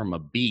yeast from a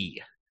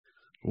bee.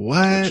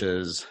 What? Which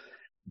has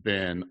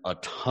been a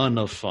ton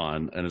of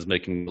fun and is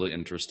making really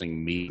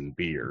interesting meat and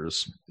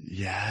beers.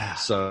 Yeah.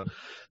 So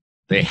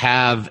they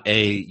have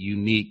a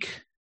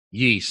unique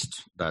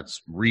yeast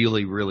that's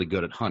really, really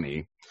good at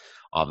honey,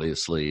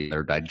 obviously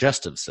their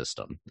digestive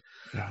system.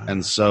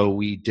 And so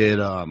we did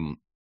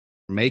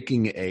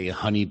making a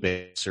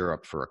honey-based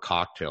syrup for a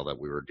cocktail that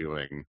we were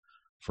doing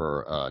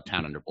for a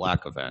Town Under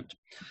Black event.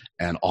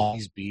 And all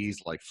these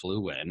bees like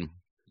flew in,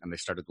 and they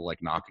started to like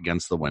knock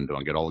against the window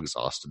and get all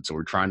exhausted. So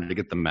we're trying to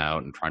get them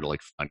out and trying to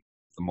like find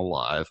them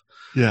alive.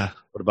 Yeah.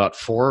 But about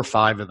 4 or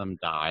 5 of them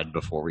died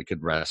before we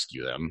could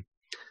rescue them.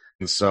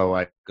 And so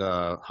I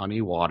honey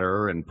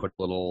water and put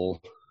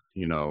little,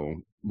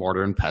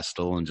 mortar and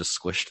pestle and just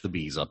squished the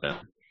bees up in.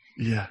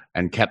 Yeah.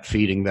 And kept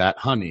feeding that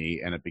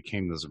honey, and it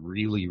became this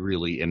really,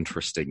 really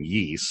interesting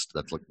yeast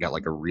that's got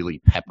like a really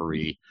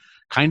peppery,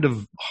 kind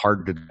of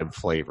hard to give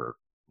flavor,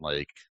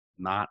 like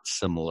not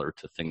similar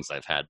to things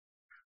I've had.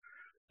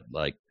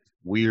 Like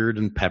weird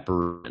and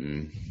pepper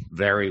and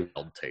very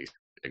well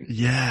tasting.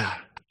 Yeah,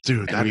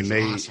 dude, that is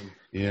awesome.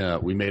 Yeah,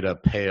 we made a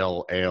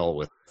pale ale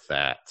with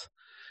that,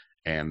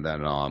 and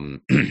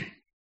then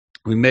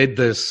we made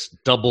this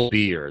double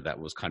beer that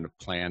was kind of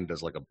planned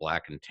as like a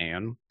black and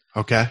tan.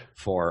 Okay.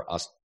 For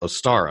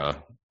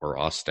Ostara or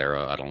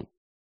Ostera, I don't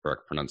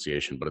correct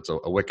pronunciation, but it's a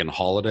Wiccan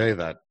holiday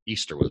that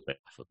Easter was based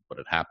on, but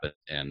it happened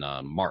in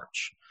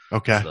March.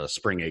 Okay. The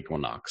spring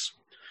equinox,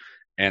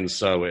 and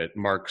so it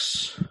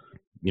marks,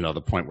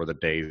 the point where the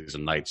days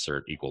and nights are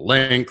at equal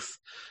length.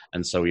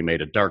 And so we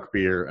made a dark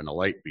beer and a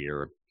light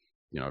beer,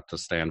 to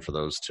stand for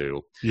those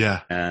two.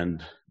 Yeah.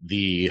 And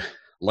the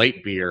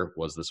light beer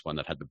was this one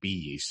that had the bee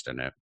yeast in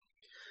it.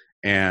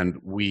 And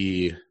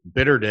we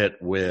bittered it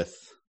with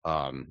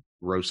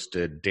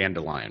roasted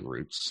dandelion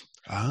roots,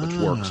 which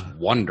works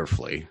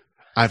wonderfully.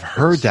 I've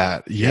heard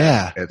that.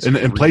 Yeah.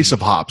 In place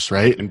of hops,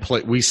 right?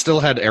 We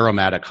still had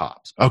aromatic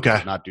hops. Okay. We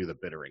did not do the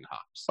bittering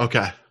hops.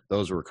 Okay.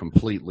 Those were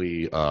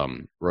completely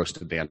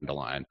roasted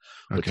dandelion,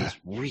 which is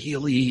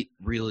really,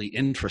 really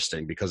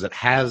interesting because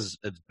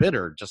it's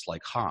bitter just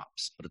like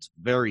hops, but it's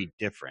very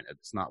different.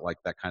 It's not like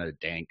that kind of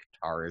dank,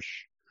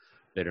 tarish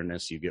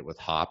bitterness you get with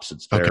hops.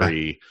 It's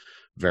very,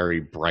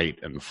 very bright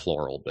and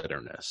floral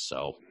bitterness.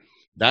 So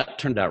that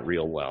turned out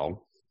real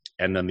well.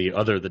 And then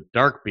the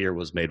dark beer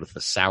was made with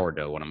the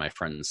sourdough, one of my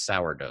friend's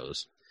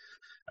sourdoughs.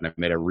 And I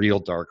made a real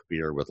dark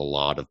beer with a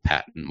lot of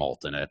patent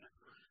malt in it.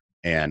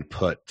 And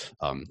put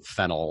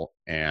fennel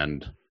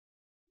and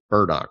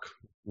burdock.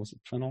 Was it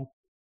fennel?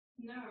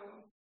 No.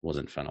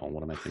 Wasn't fennel.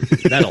 What am I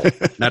thinking? Nettle.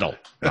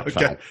 Not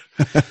fennel.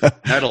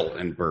 Nettle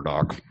and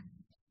burdock.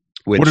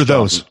 What are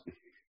those?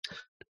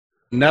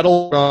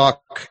 Nettle,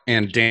 burdock,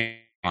 and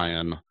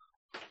dandelion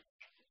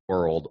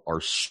world are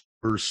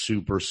super,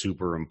 super,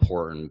 super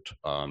important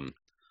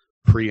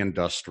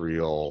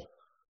pre-industrial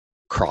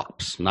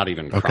crops. Not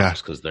even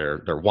crops because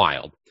they're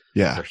wild.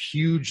 Yeah. They're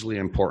hugely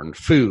important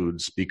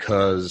foods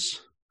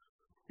because,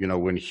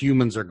 when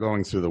humans are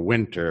going through the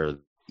winter,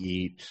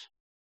 eat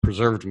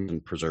preserved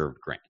and preserved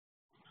grain.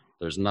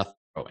 There's nothing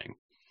growing.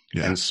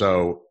 Yeah. And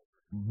so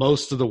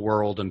most of the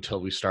world,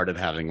 until we started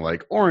having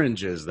like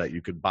oranges that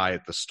you could buy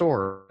at the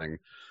store,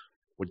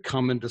 would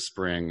come into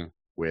spring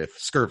with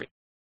scurvy.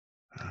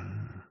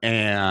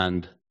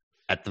 And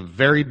at the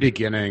very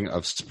beginning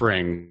of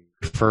spring,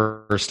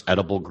 first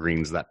edible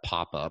greens that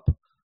pop up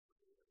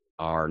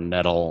are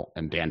nettle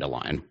and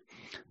dandelion,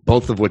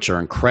 both of which are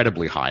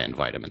incredibly high in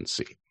vitamin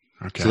C.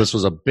 Okay. So this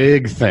was a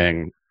big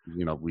thing.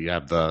 You know, we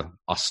have the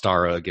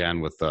Ostara again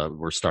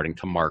we're starting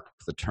to mark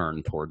the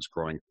turn towards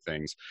growing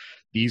things.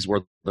 These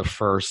were the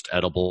first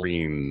edible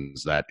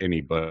greens that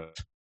anybody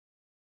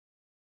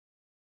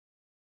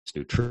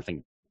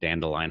nutrition,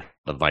 dandelion,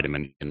 the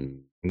vitamin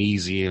and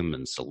magnesium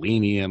and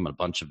selenium, a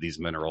bunch of these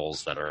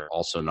minerals that are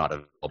also not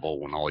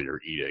available when all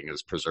you're eating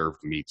is preserved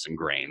meats and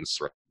grains.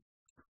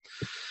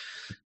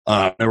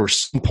 They were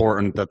so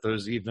important that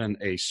there's even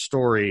a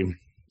story,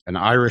 an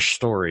Irish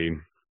story,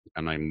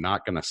 and I'm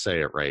not going to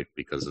say it right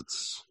because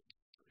it's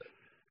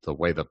the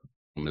way the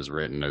poem is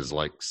written is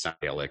like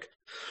Gaelic,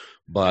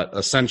 but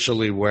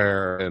essentially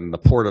where in the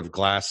port of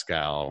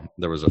Glasgow,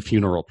 there was a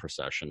funeral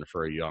procession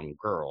for a young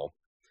girl,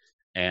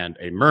 and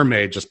a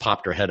mermaid just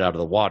popped her head out of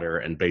the water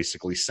and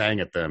basically sang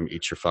at them,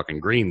 "Eat your fucking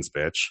greens,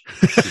 bitch."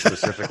 She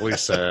specifically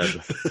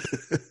said,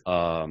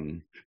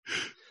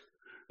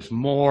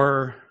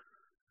 more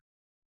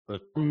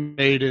the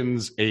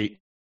maidens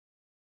ate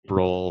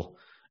April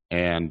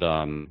and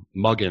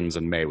muggins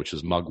in May, which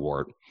is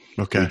mugwort.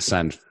 Okay. We'd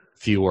send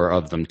fewer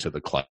of them to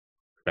the club,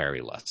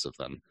 very less of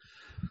them.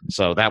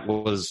 So that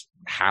was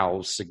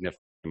how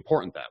significant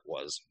important that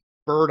was.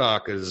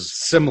 Burdock is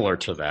similar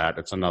to that.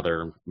 It's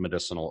another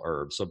medicinal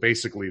herb. So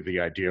basically the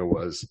idea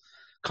was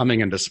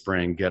coming into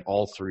spring, get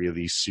all three of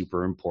these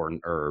super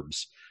important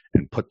herbs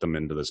and put them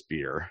into this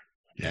beer.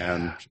 Yeah.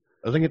 And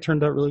I think it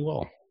turned out really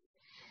well.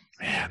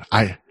 Man,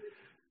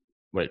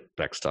 Wait,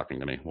 Beck's talking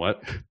to me.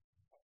 What?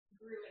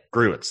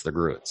 Gruits. The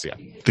Gruits, yeah.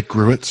 The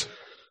Gruits?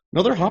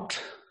 No, they're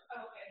hopped.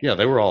 Yeah,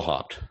 they were all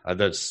hopped.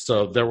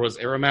 So there was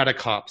aromatic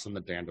hops in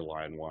the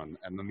dandelion one,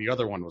 and then the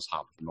other one was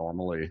hopped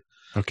normally.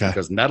 Okay.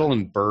 Because nettle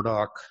and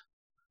burdock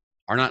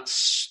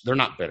they're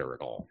not bitter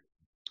at all.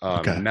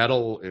 Okay.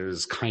 Nettle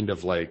is kind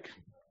of like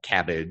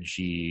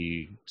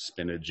cabbagey,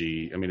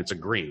 spinachy. I mean, it's a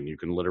green. You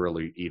can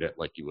literally eat it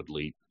like you would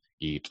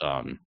eat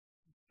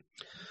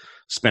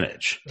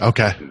spinach.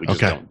 Okay. We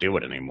just don't do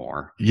it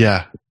anymore.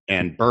 Yeah.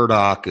 And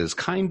burdock is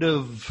kind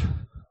of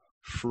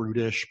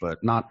fruitish,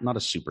 but not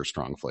a super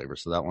strong flavor.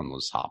 So that one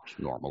was hopped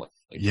normally.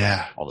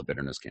 Yeah. All the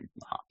bitterness came from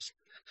the hops.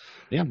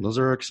 Yeah, those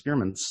are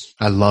experiments.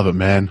 I love it,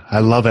 man. I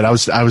love it. I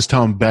was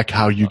telling Beck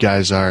how you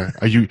guys are.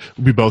 Are you?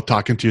 We both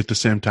talking to you at the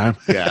same time?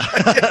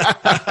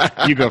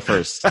 Yeah. You go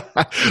first.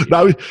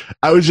 No,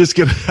 I was just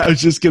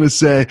gonna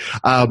say.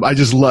 I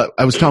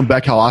was telling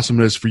Beck how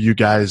awesome it is for you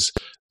guys.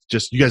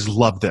 You guys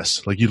love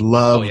this. Like you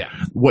love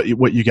what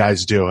you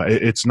guys do.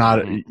 It's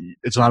not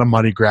a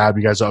money grab.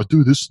 You guys are,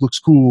 dude, this looks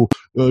cool.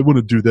 I want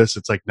to do this.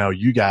 It's like, no,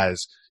 you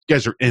guys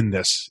are in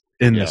this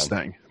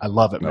thing. I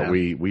love it, man.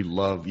 We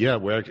love,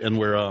 we're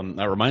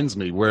that reminds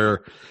me,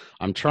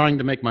 I'm trying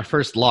to make my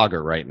first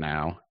lager right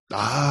now. Nice.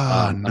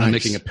 I'm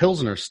making a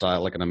Pilsner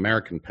style, like an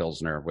American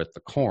Pilsner with the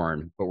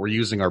corn, but we're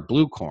using our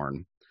blue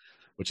corn,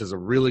 which is a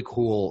really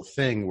cool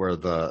thing where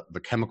the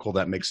chemical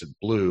that makes it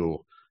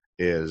blue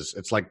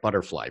it's like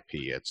butterfly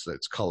pea.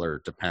 Its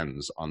color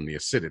depends on the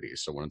acidity.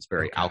 So when it's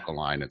very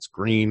alkaline, it's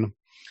green.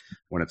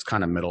 When it's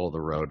kind of middle of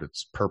the road,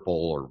 it's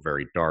purple or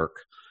very dark.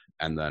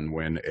 And then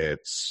when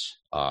it's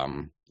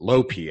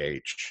low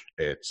pH,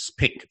 it's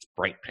pink. It's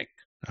bright pink.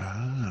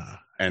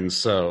 And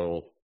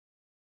so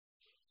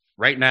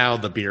right now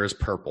the beer is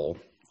purple.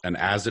 And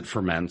as it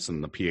ferments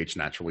and the pH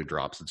naturally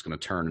drops, it's going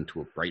to turn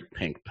into a bright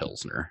pink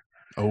Pilsner.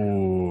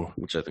 Oh,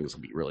 which I think is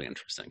going to be really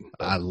interesting.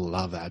 I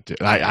love that, dude.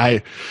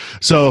 I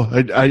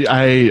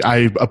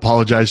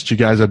apologize to you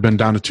guys. I've been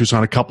down to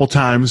Tucson a couple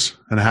times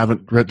and I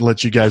haven't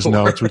let you guys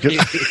know.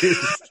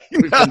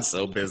 We've been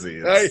so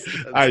busy.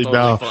 I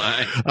know.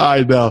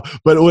 I know.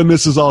 But when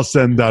this is all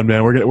said and done,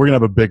 man, we're gonna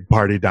have a big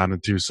party down in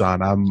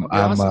Tucson.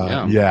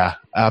 Awesome, yeah,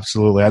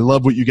 absolutely. I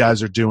love what you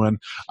guys are doing.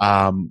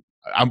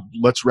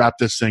 Let's wrap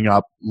this thing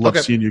up. Love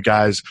seeing you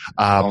guys.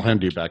 I'll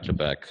hand you back to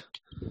Beck.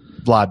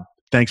 Vlad,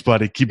 thanks,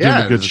 buddy. Keep doing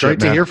the good shit, man.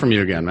 Great to hear from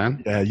you again,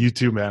 man. Yeah, you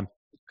too, man.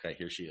 Okay,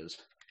 here she is.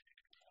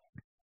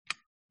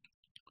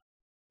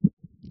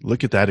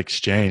 Look at that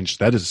exchange.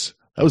 That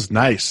was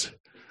nice.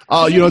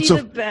 Oh, you know, it's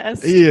the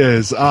best. He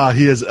is.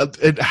 He is.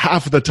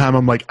 Half of the time,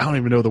 I'm like, I don't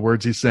even know the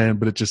words he's saying,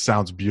 but it just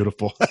sounds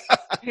beautiful.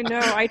 I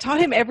know. I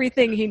taught him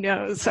everything he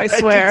knows. I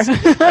swear.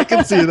 I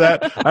can see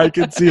that. I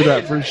can see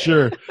that for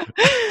sure.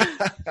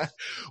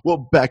 Well,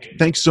 Beck,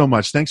 thanks so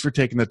much. Thanks for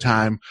taking the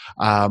time.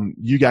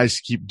 You guys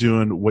keep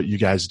doing what you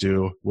guys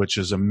do, which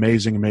is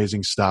amazing,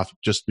 amazing stuff.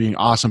 Just being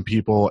awesome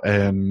people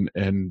and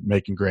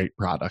making great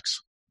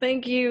products.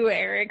 Thank you,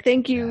 Eric.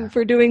 Thank you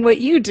for doing what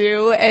you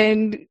do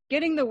and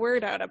getting the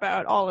word out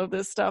about all of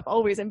this stuff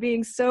always and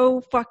being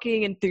so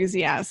fucking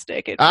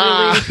enthusiastic. It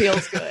really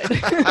feels good.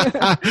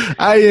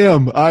 I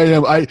am.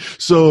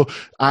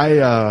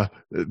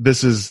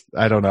 This is,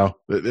 I don't know.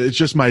 It's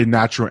just my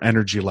natural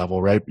energy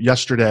level, right?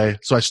 Yesterday,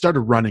 so I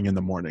started running in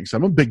the mornings.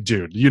 I'm a big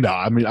dude, you know.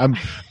 I mean, I'm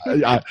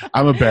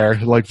a bear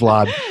like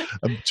Vlad.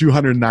 I'm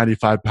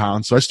 295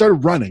 pounds. So I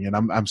started running and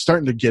I'm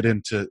starting to get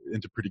into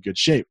pretty good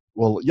shape.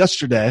 Well,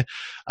 yesterday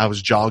I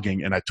was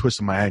jogging and I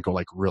twisted my ankle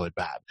like really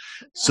bad.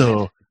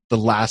 So the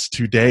last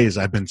 2 days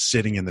I've been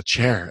sitting in the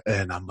chair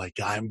and I'm like,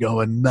 I'm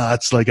going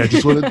nuts. Like I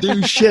just want to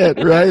do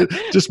shit, right?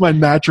 Just my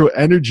natural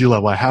energy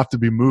level. I have to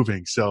be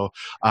moving. So,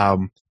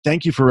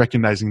 thank you for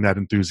recognizing that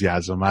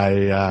enthusiasm.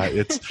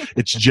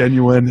 It's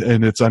genuine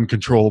and it's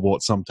uncontrollable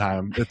at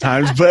times,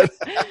 but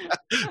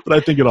I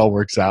think it all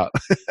works out.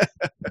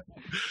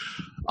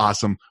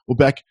 Awesome. Well,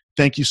 Beck,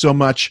 thank you so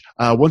much.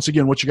 Once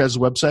again, what's your guys'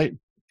 website?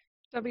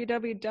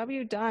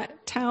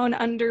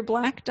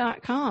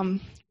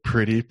 www.townunderblack.com.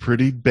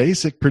 Pretty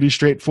basic, pretty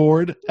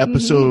straightforward.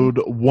 Episode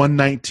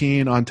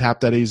 119 on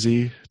Tap.az,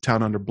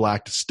 Town Under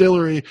Black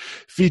Distillery,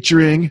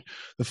 featuring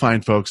the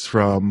fine folks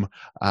from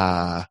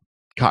Cotton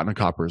and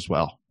Copper as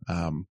well.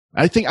 I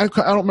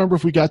don't remember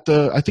if we got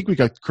I think we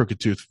got Crooked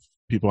Tooth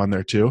people on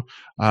there too.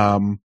 I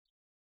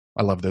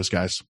love those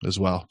guys as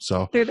well.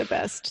 So they're the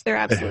best. They're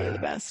absolutely the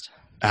best.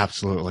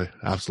 Absolutely.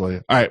 All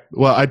right.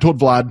 Well, I told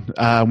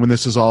Vlad when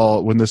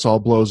this all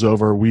blows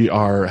over, we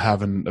are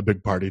having a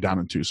big party down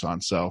in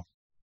Tucson. So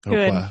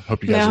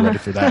hope you guys are ready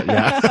for that.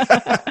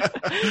 Yeah.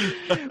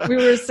 We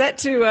were set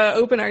to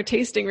open our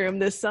tasting room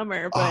this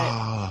summer,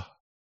 but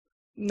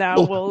now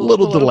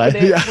we'll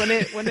delay open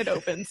it when it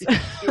opens.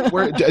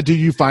 Where do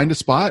you find a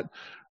spot,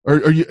 or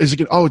is it?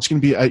 It's going to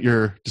be at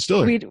your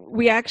distillery.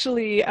 We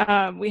actually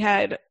we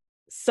had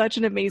such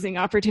an amazing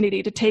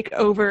opportunity to take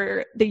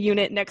over the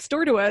unit next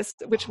door to us,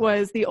 which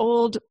was the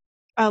old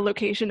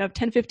location of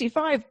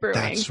 1055 Brewing.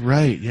 That's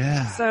right.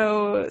 Yeah.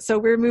 So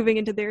we're moving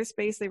into their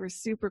space. They were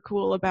super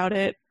cool about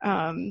it.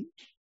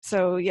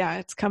 So yeah,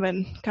 it's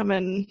coming.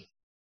 And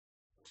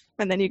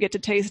then you get to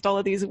taste all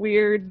of these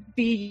weird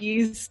bee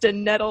yeast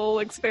and nettle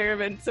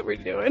experiments that we're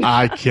doing.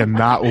 I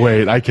cannot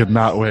wait.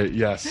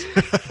 Yes.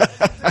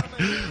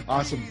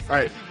 Awesome. All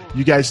right.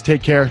 You guys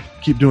take care.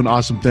 Keep doing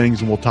awesome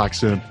things and we'll talk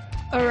soon.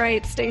 All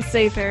right. Stay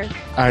safe, Eric.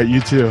 All right.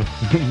 You too.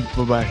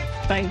 Bye-bye.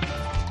 Bye.